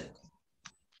 Should.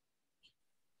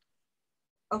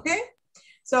 Okay?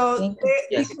 So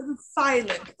yes. Because it's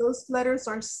silent, those letters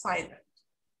are silent.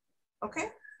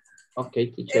 Okay? Okay,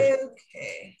 teacher.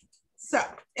 Okay. So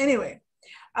anyway,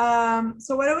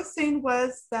 so what I was saying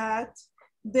was that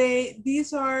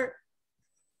this is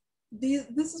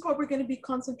what we're going to be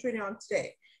concentrating on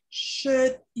today.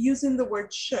 Should, using the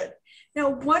word should. Now,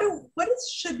 what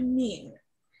does should mean?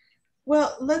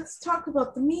 Well, let's talk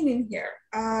about the meaning here.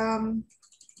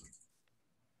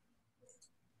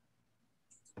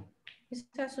 It's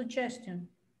a suggestion.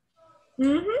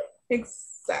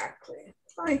 Exactly.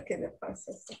 Ay, ¿qué le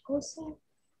pasa a esta cosa?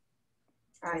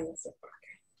 Ay, no sé por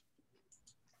qué.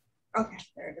 Okay,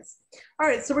 there it is. All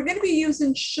right, so we're going to be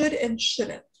using should and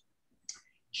shouldn't.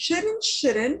 Should and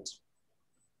shouldn't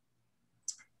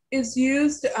is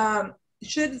used,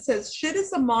 it says should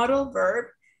is a modal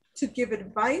verb to give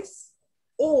advice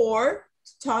or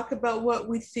to talk about what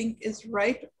we think is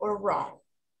right or wrong.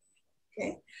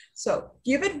 Okay, so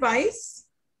give advice.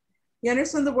 You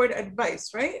understand the word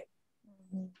advice, right?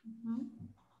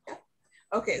 Yeah.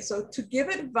 Okay, so to give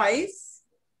advice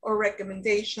or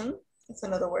recommendation, that's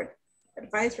another word,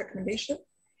 advice, recommendation,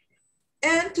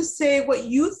 and to say what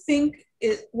you think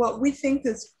is, what we think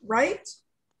is right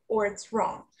or it's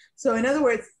wrong. So in other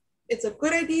words, it's a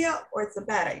good idea or it's a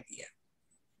bad idea.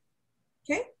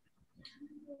 Okay?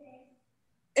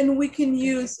 And we can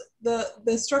use the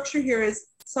structure here is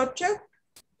subject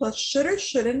plus should or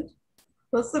shouldn't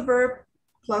plus the verb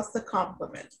plus the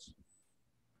complement.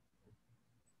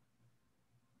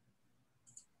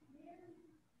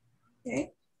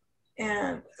 Okay,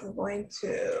 and I'm going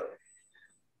to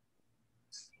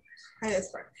hide this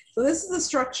part. So this is the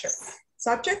structure.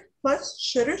 Subject plus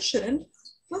should or shouldn't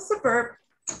plus the verb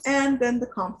and then the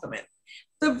complement.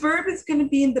 The verb is going to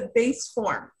be in the base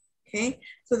form. Okay,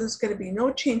 so there's going to be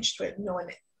no change to it.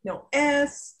 No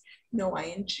S, no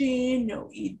ing, no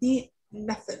ed,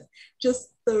 nothing.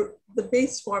 Just the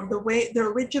base form, the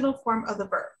original form of the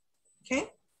verb.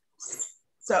 Okay,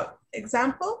 so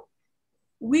example,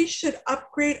 we should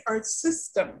upgrade our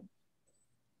system.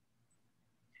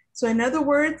 So in other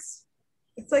words,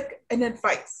 it's like an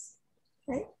advice.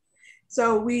 Okay,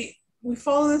 so we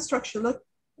follow the structure. Look,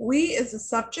 we is the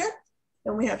subject,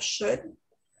 then we have should.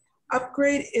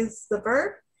 Upgrade is the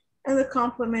verb, and the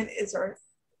complement is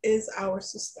our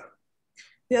system.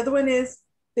 The other one is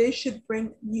they should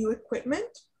bring new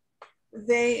equipment.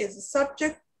 They is the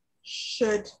subject,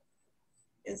 should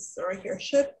is right here,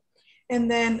 should.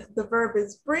 And then the verb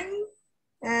is bring,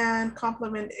 and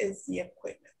complement is the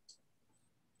equipment.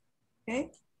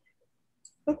 Okay.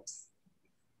 Oops.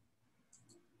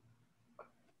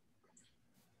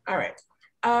 All right.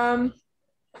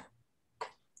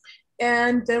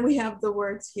 And then we have the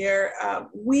words here.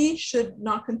 We should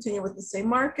not continue with the same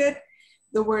market.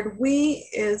 The word we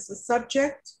is the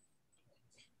subject.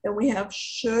 Then we have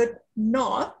should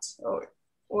not,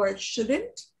 or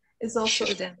shouldn't is also,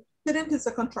 shouldn't is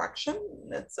a contraction.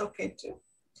 That's okay too.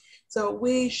 So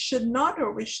we should not,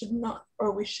 or we should not,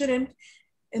 or we shouldn't.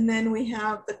 And then we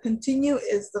have the continue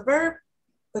is the verb.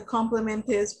 The complement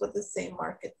is with the same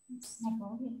market.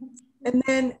 And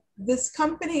then this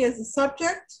company is the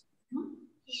subject.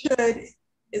 Should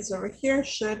is over here,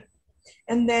 should.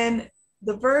 And then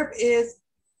The verb is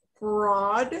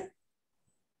broad.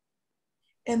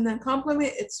 And then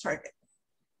complement, it's target.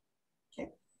 Okay,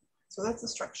 so that's the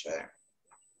structure there.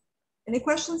 Any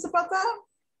questions about that?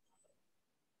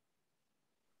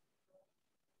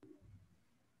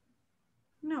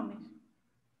 No, miss.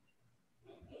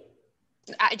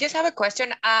 I just have a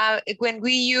question. When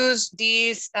we use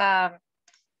this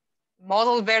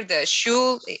modal verb, the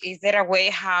should, is there a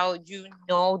way how you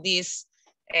know this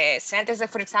sentence?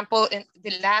 For example, in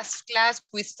the last class,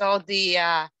 we saw the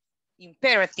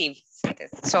imperative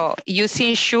sentence. So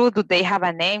using should, do they have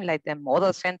a name like the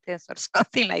model sentence or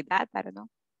something like that? I don't know.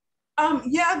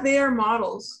 Yeah, they are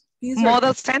models. These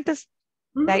model are sentence?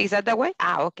 Is that the way?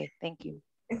 Ah, okay, thank you.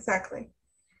 Exactly.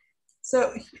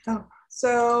 So,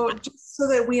 so just so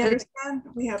that we understand,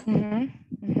 we have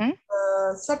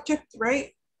subject,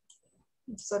 right?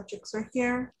 Subjects are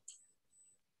here.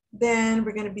 Then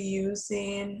we're going to be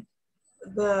using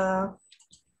the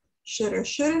should or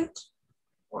shouldn't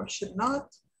or should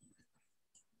not,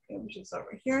 okay, which is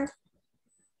over here.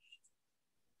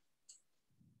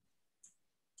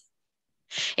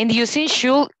 And using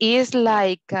should is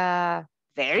like a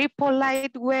very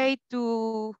polite way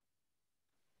to,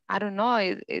 I don't know,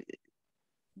 it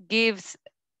gives,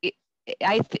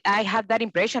 I have that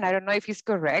impression. I don't know if it's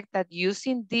correct that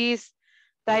using this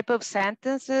type of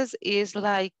sentences is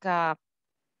like in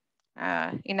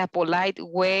a polite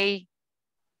way,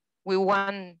 we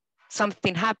want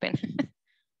something happen.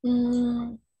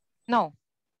 No.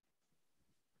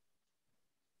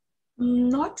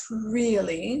 Not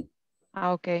really.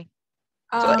 Okay.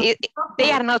 So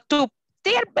they are not too,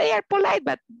 they are polite,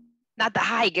 but not the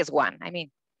highest one, I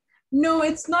mean. No,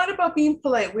 it's not about being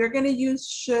polite. We're going to use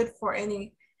should for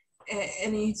any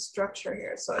structure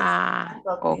here. So it's not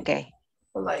about being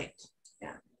polite.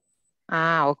 Yeah.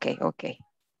 Okay, okay.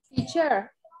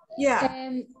 Teacher. Yeah.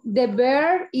 And the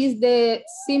verb is the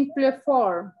simple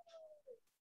form.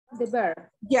 The verb.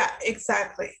 Yeah,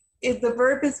 exactly. If the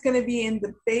verb is going to be in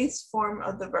the base form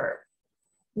of the verb,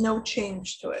 no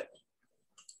change to it.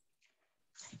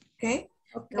 Okay?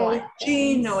 No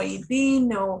ing, no ed,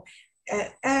 no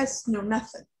s, no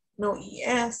nothing. No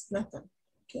es, nothing.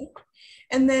 Okay?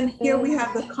 And then here we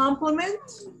have the complement.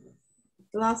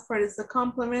 The last part is the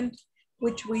complement,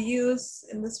 which we use,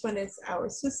 and this one is our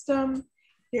system.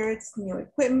 Here it's new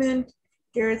equipment.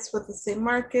 Here it's with the same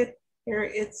market. Here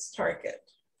it's target.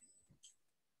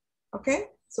 Okay,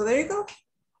 so there you go.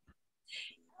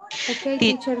 Okay,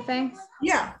 teacher, thanks.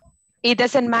 Yeah. It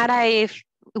doesn't matter if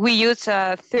we use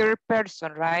a third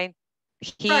person, right?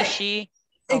 He, she.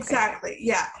 Okay. Exactly,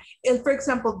 yeah. And for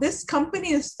example, this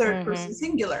company is third person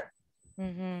singular,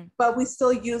 but we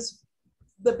still use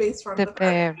the base form of the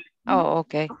verb. Oh,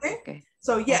 okay. Okay.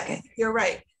 So yes, you're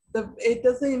right. It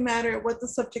doesn't matter what the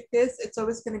subject is, it's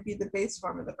always going to be the base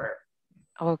form of the verb.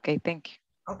 Okay, thank you.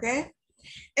 Okay.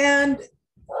 And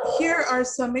here are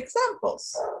some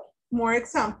examples, more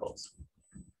examples.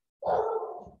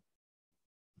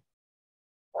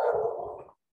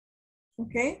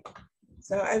 Okay,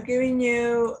 so I've given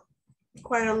you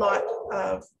quite a lot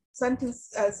of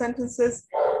sentences.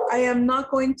 I am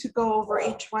not going to go over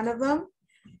each one of them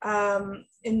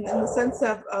in the sense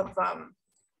of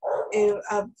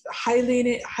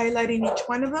highlighting each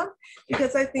one of them,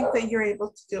 because I think that you're able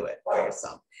to do it for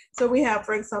yourself. So we have,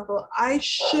 for example, I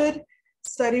should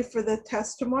study for the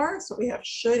test tomorrow. So we have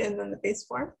should and then the base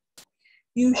form.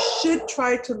 You should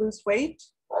try to lose weight.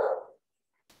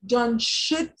 John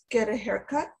should get a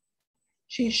haircut.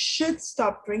 She should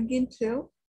stop drinking too.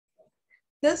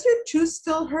 Does your tooth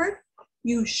still hurt?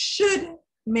 You should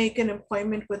make an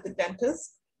appointment with the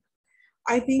dentist.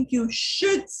 I think you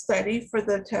should study for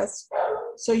the test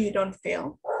so you don't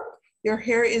fail. Your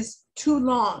hair is too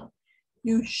long.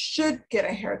 You should get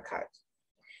a haircut.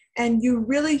 And you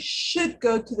really should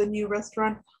go to the new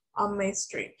restaurant on May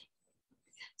Street.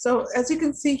 So as you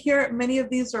can see here, many of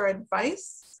these are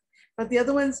advice, but the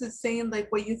other ones is saying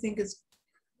like what you think is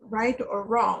right or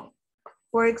wrong.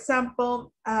 For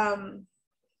example,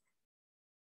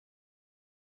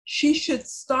 she should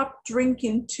stop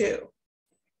drinking too.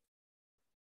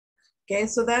 Okay,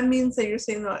 so that means that you're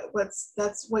saying that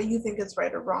that's what you think is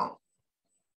right or wrong.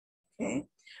 Okay.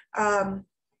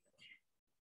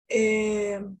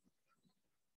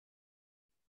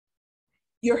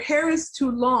 Your hair is too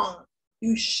long.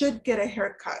 You should get a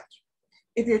haircut.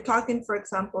 If you're talking, for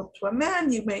example, to a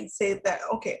man, you may say that,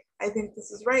 okay, I think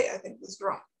this is right, I think this is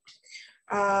wrong.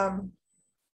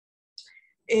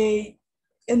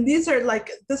 And these are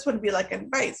like, this would be like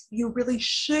advice. You really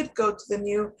should go to the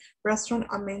new restaurant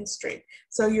on Main Street.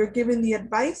 So you're giving the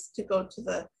advice to go to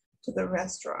the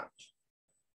restaurant.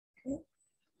 Okay.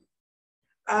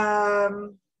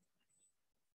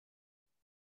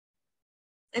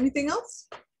 Anything else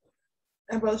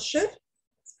about should?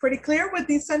 It's pretty clear with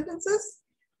these sentences.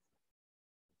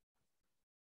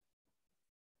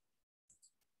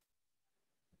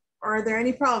 Or are there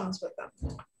any problems with them?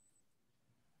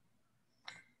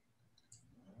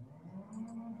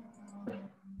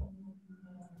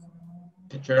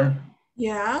 Teacher?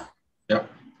 Yeah, Yeah,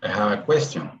 I have a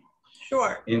question.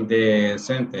 sure. In the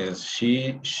sentence,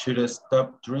 she should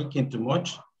stop drinking too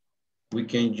much. We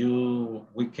can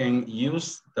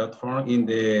use that form in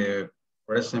the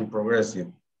present progressive,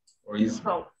 or is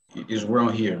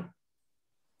wrong here?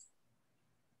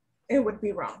 It would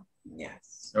be wrong.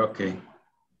 Yes. Okay.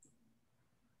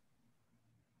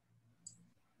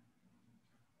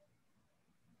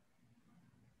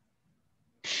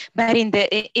 But in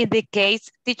the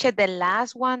case, teacher, the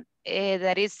last one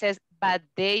that it says, but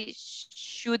they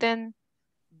shouldn't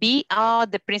be. Oh,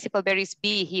 the principal verb is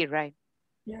be here, right?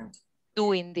 Yeah.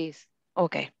 Doing this.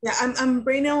 Okay. Yeah, I'm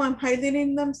right now I'm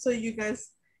highlighting them so you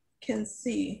guys can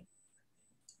see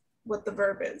what the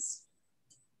verb is.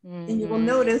 And you will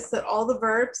notice that all the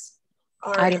verbs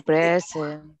are in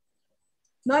present.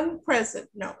 Not in present.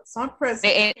 No, it's not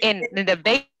present. In the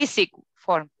basic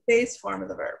form. Base form of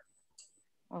the verb.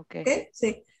 Okay. Okay,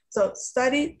 see, so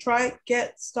study, try,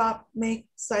 get, stop, make,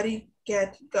 study,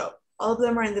 get, go. All of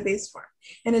them are in the base form.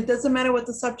 And it doesn't matter what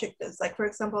the subject is. Like, for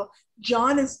example,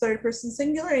 John is third person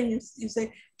singular, and you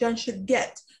say John should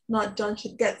get, not John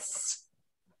should gets.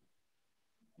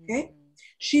 Okay?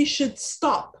 She should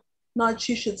stop, not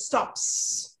she should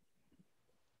stops.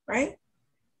 Right?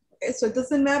 Okay, so it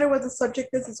doesn't matter what the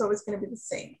subject is, it's always going to be the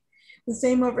same. The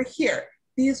same over here.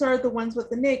 These are the ones with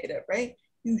the negative, right?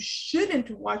 You shouldn't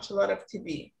watch a lot of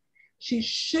TV. She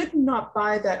should not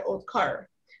buy that old car.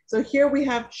 So here we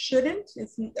have shouldn't,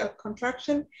 it's a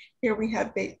contraction. Here we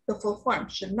have the full form,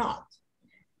 should not.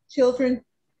 Children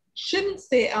shouldn't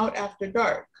stay out after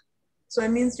dark. So it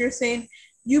means you're saying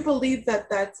you believe that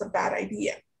that's a bad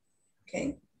idea,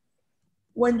 okay?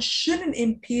 One shouldn't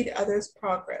impede others'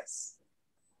 progress.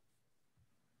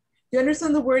 Do you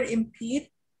understand the word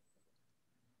impede?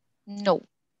 No.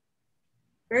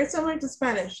 Very similar to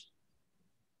Spanish.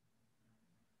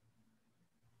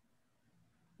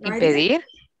 Impedir?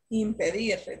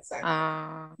 Impedir,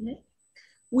 exactly.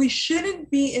 We shouldn't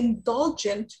be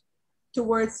indulgent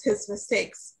towards his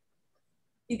mistakes.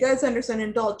 You guys understand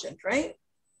indulgent, right?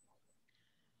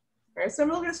 Very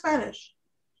similar to Spanish.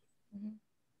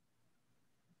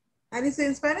 How do you say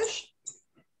in Spanish?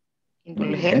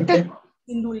 Indulgente.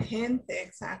 Indulgente,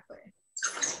 exactly.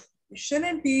 You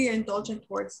shouldn't be indulgent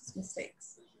towards his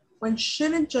mistakes. One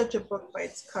shouldn't judge a book by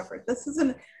its cover. This is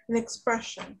an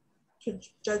expression, to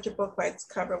judge a book by its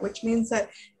cover, which means that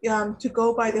to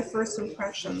go by the first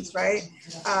impressions, right?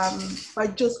 By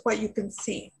just what you can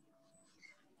see.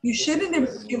 You shouldn't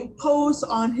impose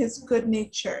on his good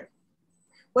nature.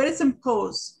 What is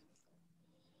impose?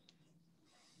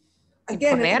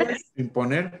 Again, imponer.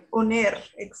 Imponer. Poner,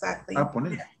 exactly. Ah,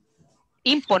 poner.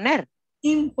 Imponer.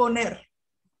 Imponer.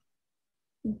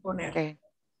 Imponer. Okay.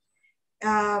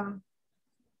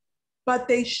 But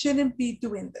they shouldn't be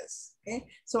doing this, okay?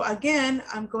 So again,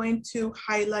 I'm going to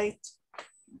highlight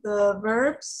the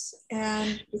verbs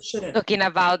and the shouldn't. Talking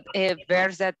about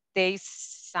verbs that they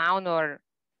sound or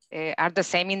are the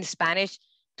same in Spanish.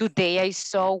 Today I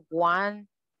saw one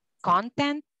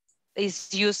content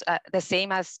is used the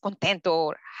same as content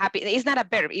or happy. It's not a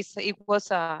verb. It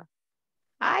was a,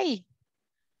 it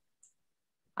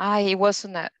was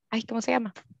una, ¿cómo se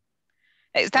llama?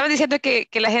 Estaba diciendo que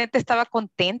la gente estaba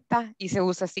contenta y se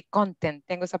usa así, content.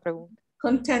 Tengo esa pregunta.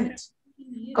 Content.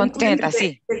 Content,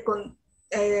 así.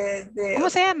 ¿Cómo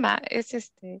se llama?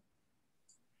 Es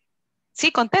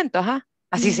sí, contento, ajá.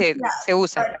 Así se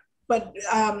usa. But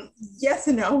yes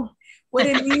and no. What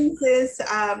it means is,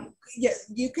 yes,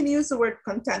 you can use the word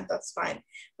content, that's fine.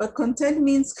 But content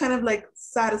means kind of like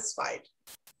satisfied.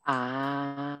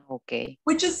 Ah, okay.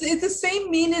 Which is, it's the same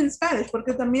meaning in Spanish,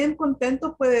 porque también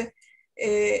contento puede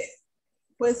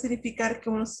significar que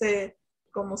uno se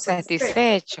como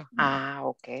satisfecho. Ah,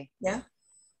 ok. ¿Ya?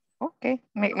 Ok,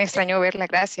 me extrañó verla,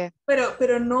 gracias.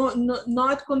 Pero no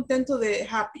not contento de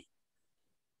happy.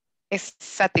 Es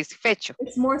satisfecho.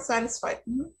 It's more satisfied.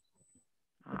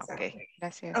 Ah, exactly. Ok,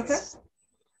 gracias. Okay.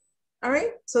 All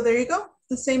right, so there you go.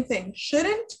 The same thing.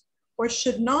 Shouldn't or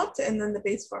should not, and then the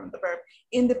base form of the verb,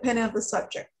 independent of the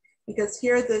subject. Because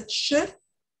here the should,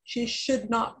 she should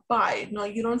not buy. No,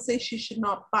 you don't say she should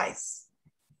not buy.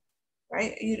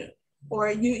 Right?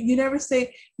 You never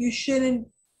say you shouldn't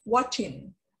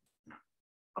watching.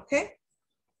 Okay?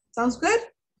 Sounds good?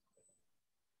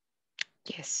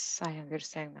 Yes, I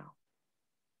understand now.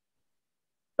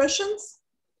 Questions?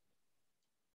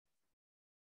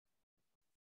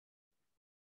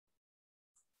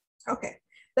 Okay,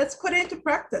 let's put it into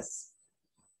practice.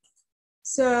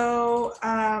 So,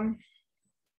 all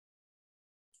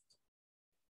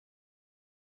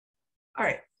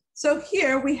right, so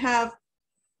here we have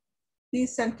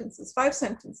these sentences, 5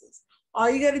 sentences. All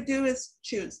you got to do is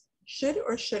choose should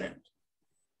or shouldn't.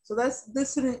 So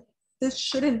this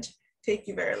shouldn't take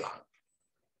you very long.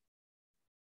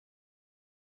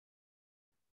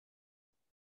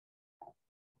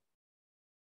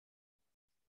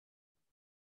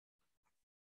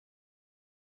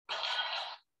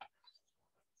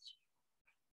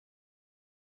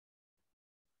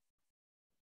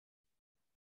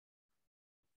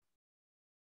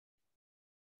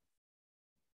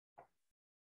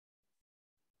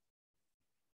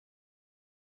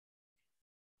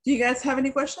 Do you guys have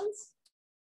any questions?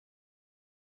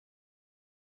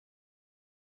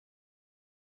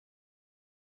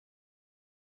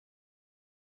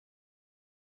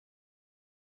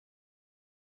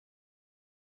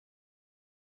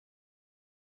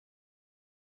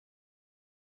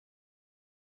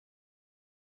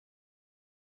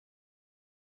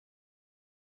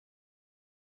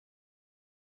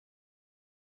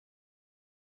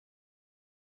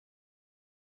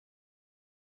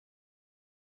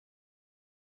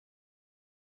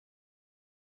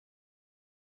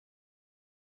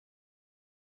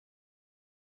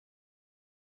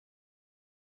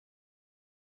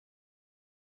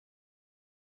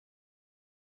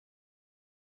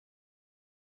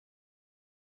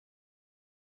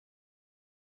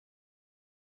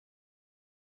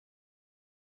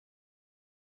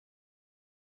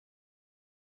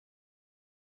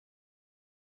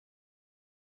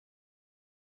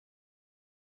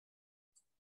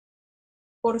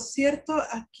 Por cierto,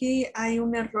 aquí hay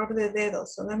un error de dedo.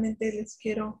 Solamente les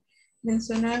quiero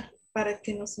mencionar para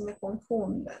que no se me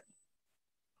confundan.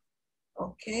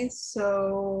 Okay,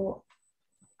 so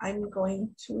I'm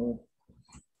going to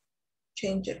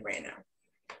change it right now.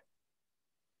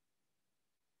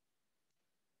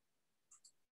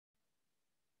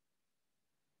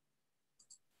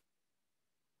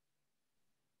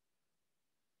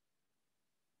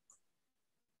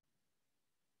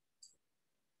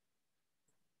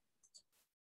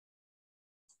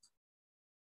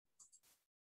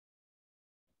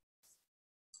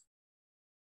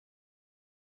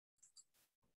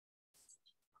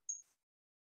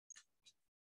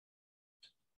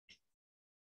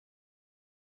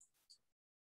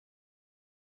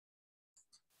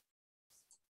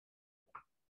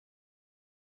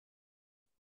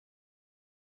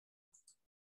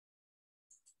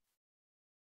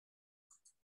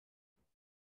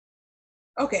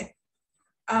 Okay,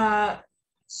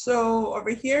 so over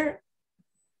here,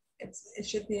 it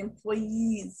should be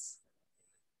employees.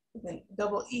 Then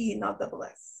double E, not double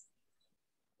S.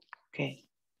 Okay.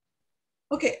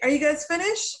 Okay, are you guys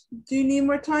finished? Do you need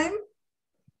more time?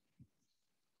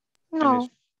 No.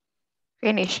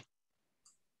 Finish.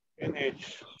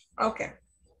 Finish. Okay.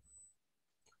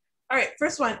 All right,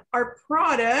 first one, our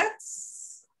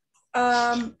products.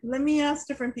 Let me ask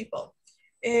different people.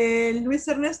 Luis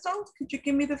Ernesto, could you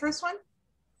give me the first one?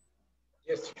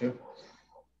 Yes,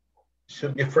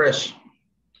 should be fresh.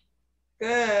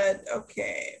 Good,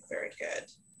 okay, very good.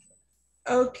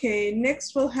 Okay,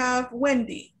 next we'll have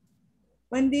Wendy.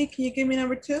 Wendy, can you give me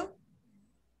number 2?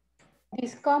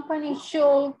 This company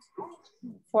should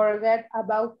forget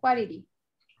about quality.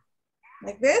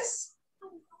 Like this?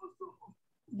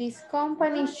 This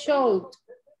company should.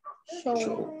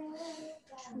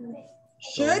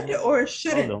 Should or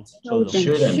shouldn't? Shouldn't.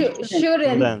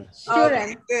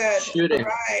 Okay, good. Shouldn't.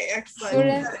 Right, excellent.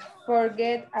 Shouldn't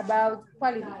forget about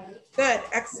quality. Good,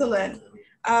 excellent.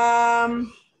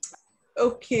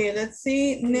 Okay, let's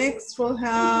see. Next we'll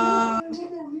have let's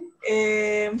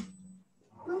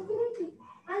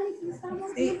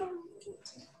see.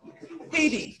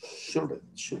 Katie. Shouldn't.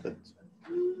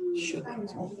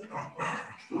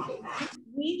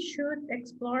 We should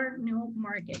explore new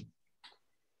markets.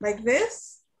 Like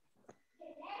this?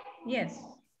 Yes.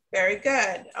 Very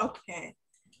good. Okay.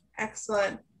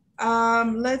 Excellent.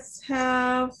 Let's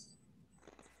have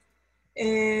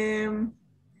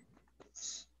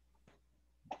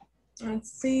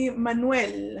let's see,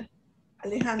 Manuel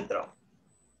Alejandro.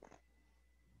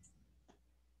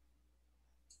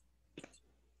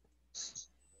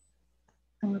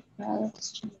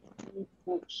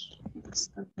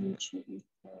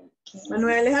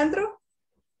 Manuel Alejandro?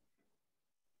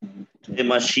 The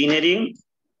machinery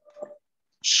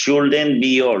shouldn't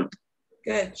be old.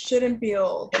 Good, shouldn't be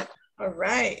old. All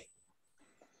right.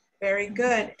 Very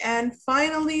good. And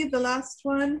finally, the last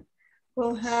one,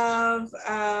 we'll have,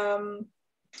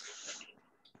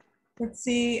 let's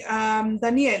see,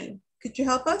 Daniel, could you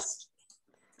help us?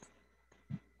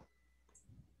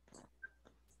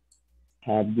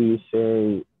 How do you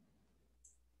say,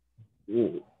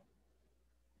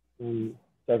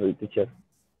 sorry, teacher,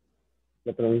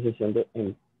 la pronunciación de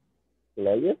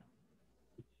employer, is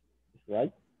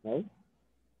right, no?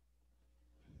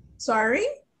 Sorry?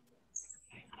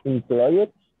 Employer?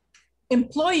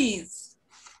 Employees.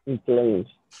 Employees.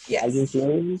 Yes. All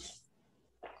employees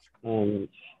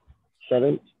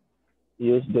shouldn't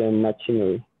use the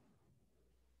machinery.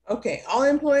 Okay, all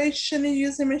employees shouldn't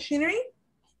use the machinery?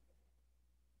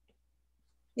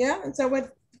 Yeah, is that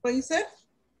what you said?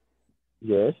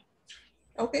 Yes.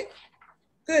 Okay,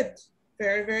 good.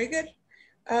 Very, very good.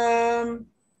 Okay.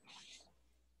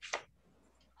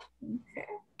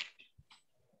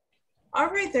 All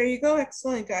right, there you go.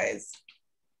 Excellent, guys.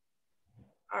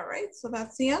 All right, so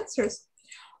that's the answers.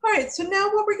 All right, so now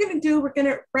what we're gonna do, we're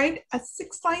gonna write a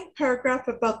 6-line paragraph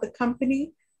about the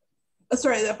company,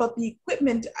 about the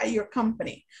equipment at your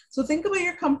company. So think about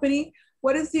your company.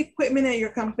 What is the equipment at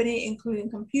your company, including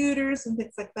computers and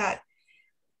things like that?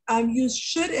 Use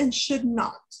should and should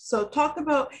not. So talk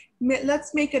about,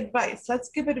 let's make advice. Let's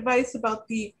give advice about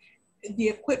the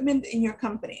equipment in your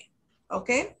company,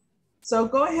 okay? So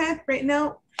go ahead right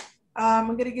now.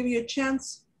 I'm gonna give you a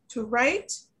chance to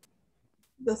write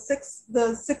the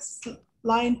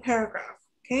 6-line paragraph,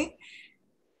 okay?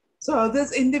 So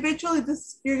this individually,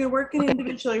 you're working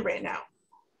individually right now.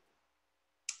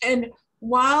 And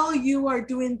while you are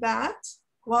doing that,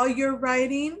 while you're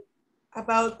writing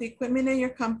about the equipment in your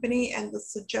company and the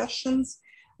suggestions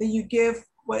that you give,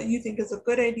 what you think is a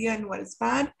good idea and what is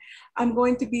bad, I'm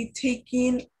going to be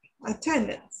taking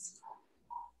attendance.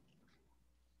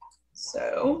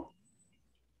 So,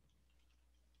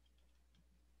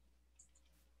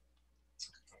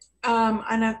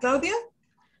 Ana Claudia?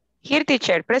 Here,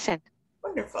 teacher, present.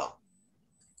 Wonderful.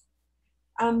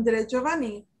 Andre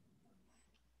Giovanni?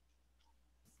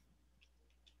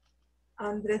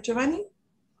 Andre Giovanni?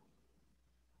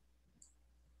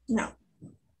 No.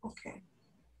 Okay.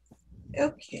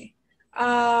 Okay.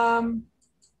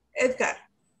 Edgar?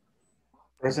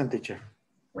 Present, teacher.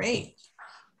 Great.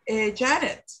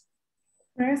 Janet?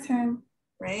 Present.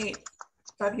 Great.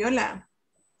 Fabiola?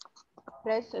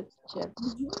 Present, teacher.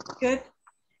 Good.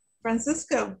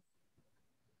 Francisco?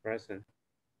 Present.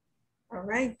 All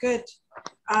right, good.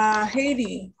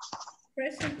 Haiti?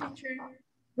 Present, teacher.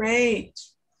 Great.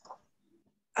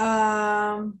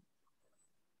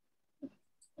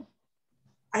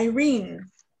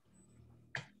 Irene?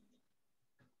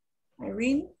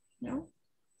 Irene? No.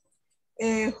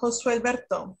 Josué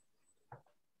Alberto?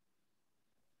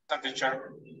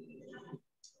 Teacher.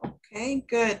 Okay,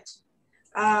 good.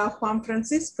 Juan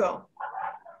Francisco?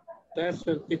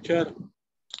 Present, teacher.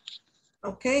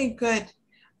 Okay, good.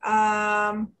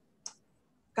 Carla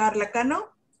Cano?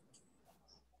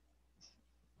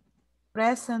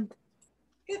 Present.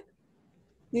 Good.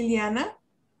 Liliana?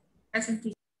 Present,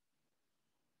 teacher.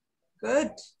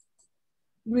 Good.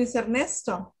 Luis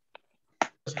Ernesto?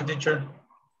 Present, teacher.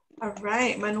 All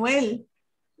right. Manuel?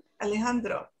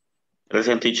 Alejandro?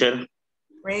 Present, teacher.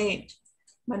 Great.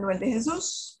 Manuel de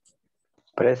Jesus?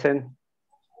 Present.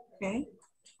 Okay.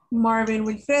 Marvin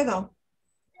Wilfredo?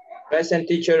 Present,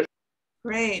 teacher.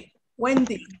 Great.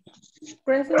 Wendy?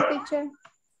 Present, teacher.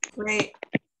 Great.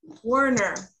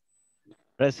 Werner?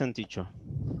 Present, teacher.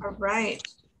 All right.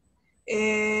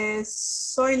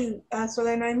 Soy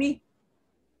Noemi?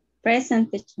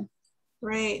 Present, teacher.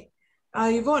 Great.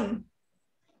 Yvonne?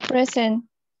 Present.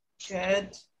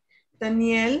 Good.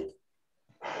 Daniel?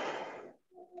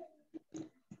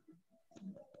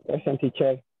 Present,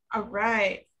 teacher. All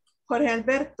right. Jorge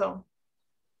Alberto?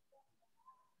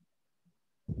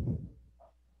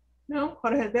 No,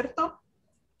 Jorge Alberto?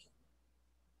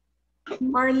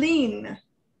 Marlene?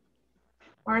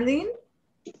 Marlene?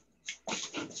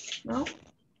 No?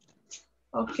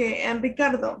 Okay, and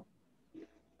Ricardo?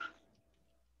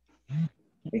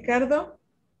 Ricardo?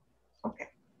 Okay.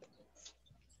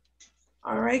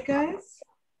 All right, guys.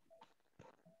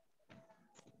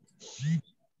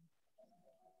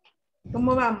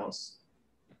 ¿Cómo vamos?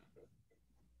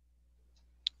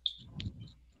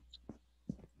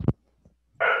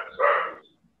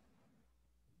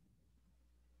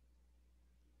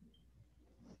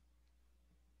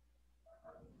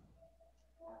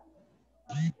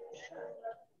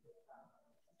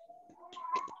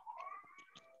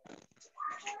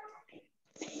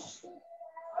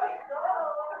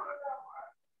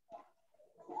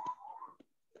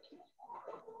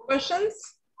 Questions?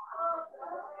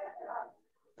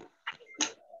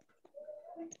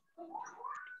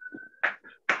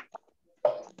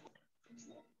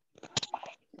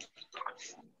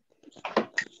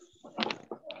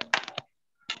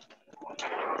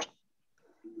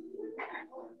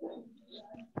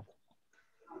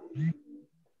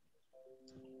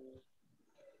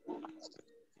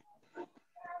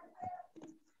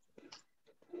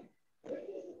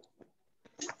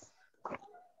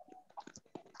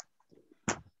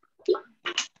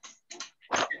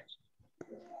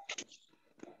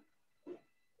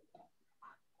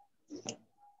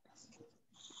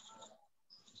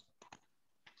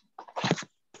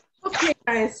 Okay,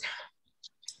 guys.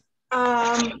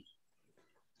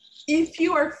 If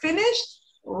you are finished,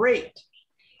 great.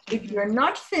 If you're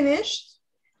not finished,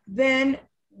 then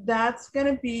that's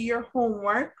gonna be your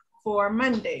homework for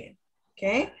Monday,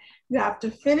 okay? You have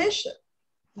to finish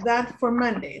that for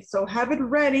Monday. So have it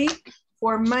ready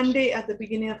for Monday at the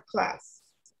beginning of class.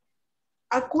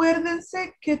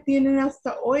 Acuérdense que tienen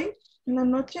hasta hoy en la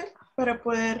noche para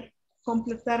poder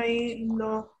completar ahí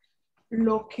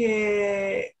lo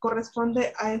que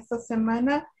corresponde a esta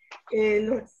semana,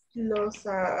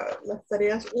 las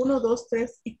tareas 1, 2,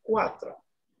 3 y 4.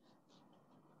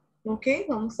 Ok,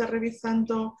 vamos a estar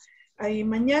revisando ahí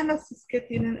mañana, si es que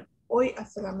tienen hoy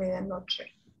hasta la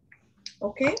medianoche.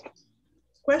 Ok,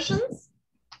 questions?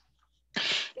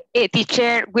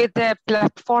 Teacher, with the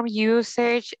platform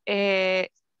usage, I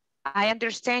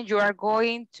understand you are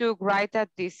going to write a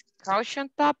discussion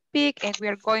topic and we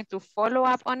are going to follow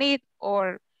up on it,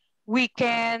 or we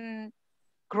can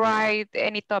write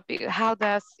any topic. How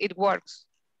does it work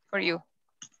for you?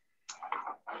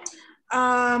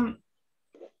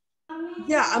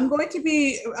 Yeah, I'm going to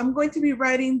be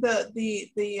writing the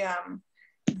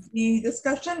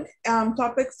discussion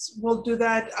topics. We'll do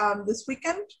that this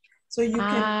weekend, so you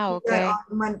can do that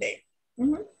on Monday.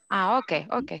 Mm-hmm. Okay,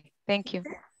 okay, thank you.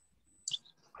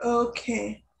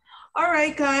 Okay, all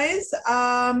right, guys.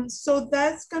 So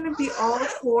that's going to be all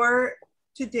for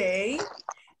today,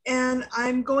 and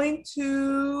I'm going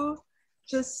to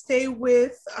just stay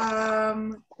with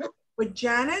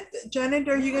Janet. Janet,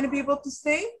 are you going to be able to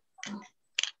stay?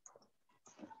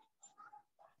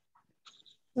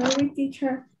 Sorry,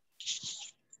 teacher.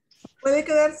 ¿Puede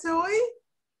quedarse hoy?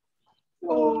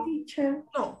 No, teacher.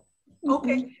 No. Ok.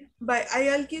 Bye. ¿Hay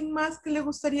alguien más que le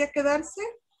gustaría quedarse?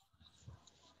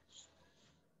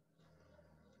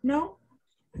 No?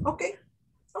 Okay.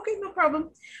 Okay, no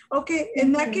problem. Okay,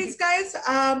 in that case, guys,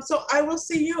 so I will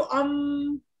see you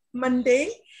on Monday.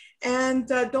 And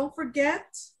don't forget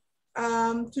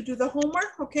to do the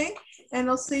homework, okay? And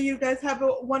I'll see you guys. Have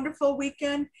a wonderful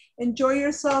weekend. Enjoy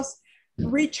yourselves.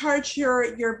 Recharge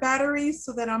your batteries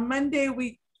so that on Monday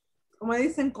we, como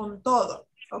dicen, con todo,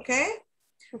 okay?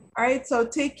 All right, so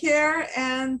take care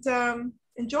and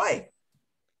enjoy.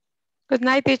 Good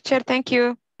night, teacher. Thank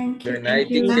you. Good night,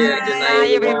 teacher. Good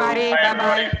night, everybody.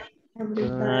 Bye-bye.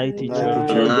 Good night, teacher.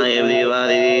 Good night,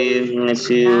 everybody. Miss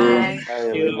you. Bye,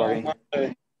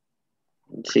 everybody.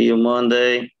 See you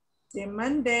Monday. See you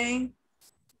Monday.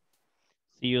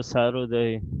 See you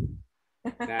Saturday.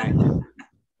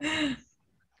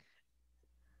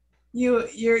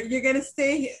 You're gonna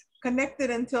stay connected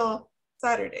until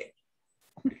Saturday.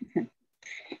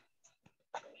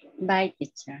 Bye,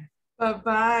 teacher.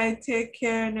 Bye-bye. Take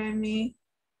care, Naomi.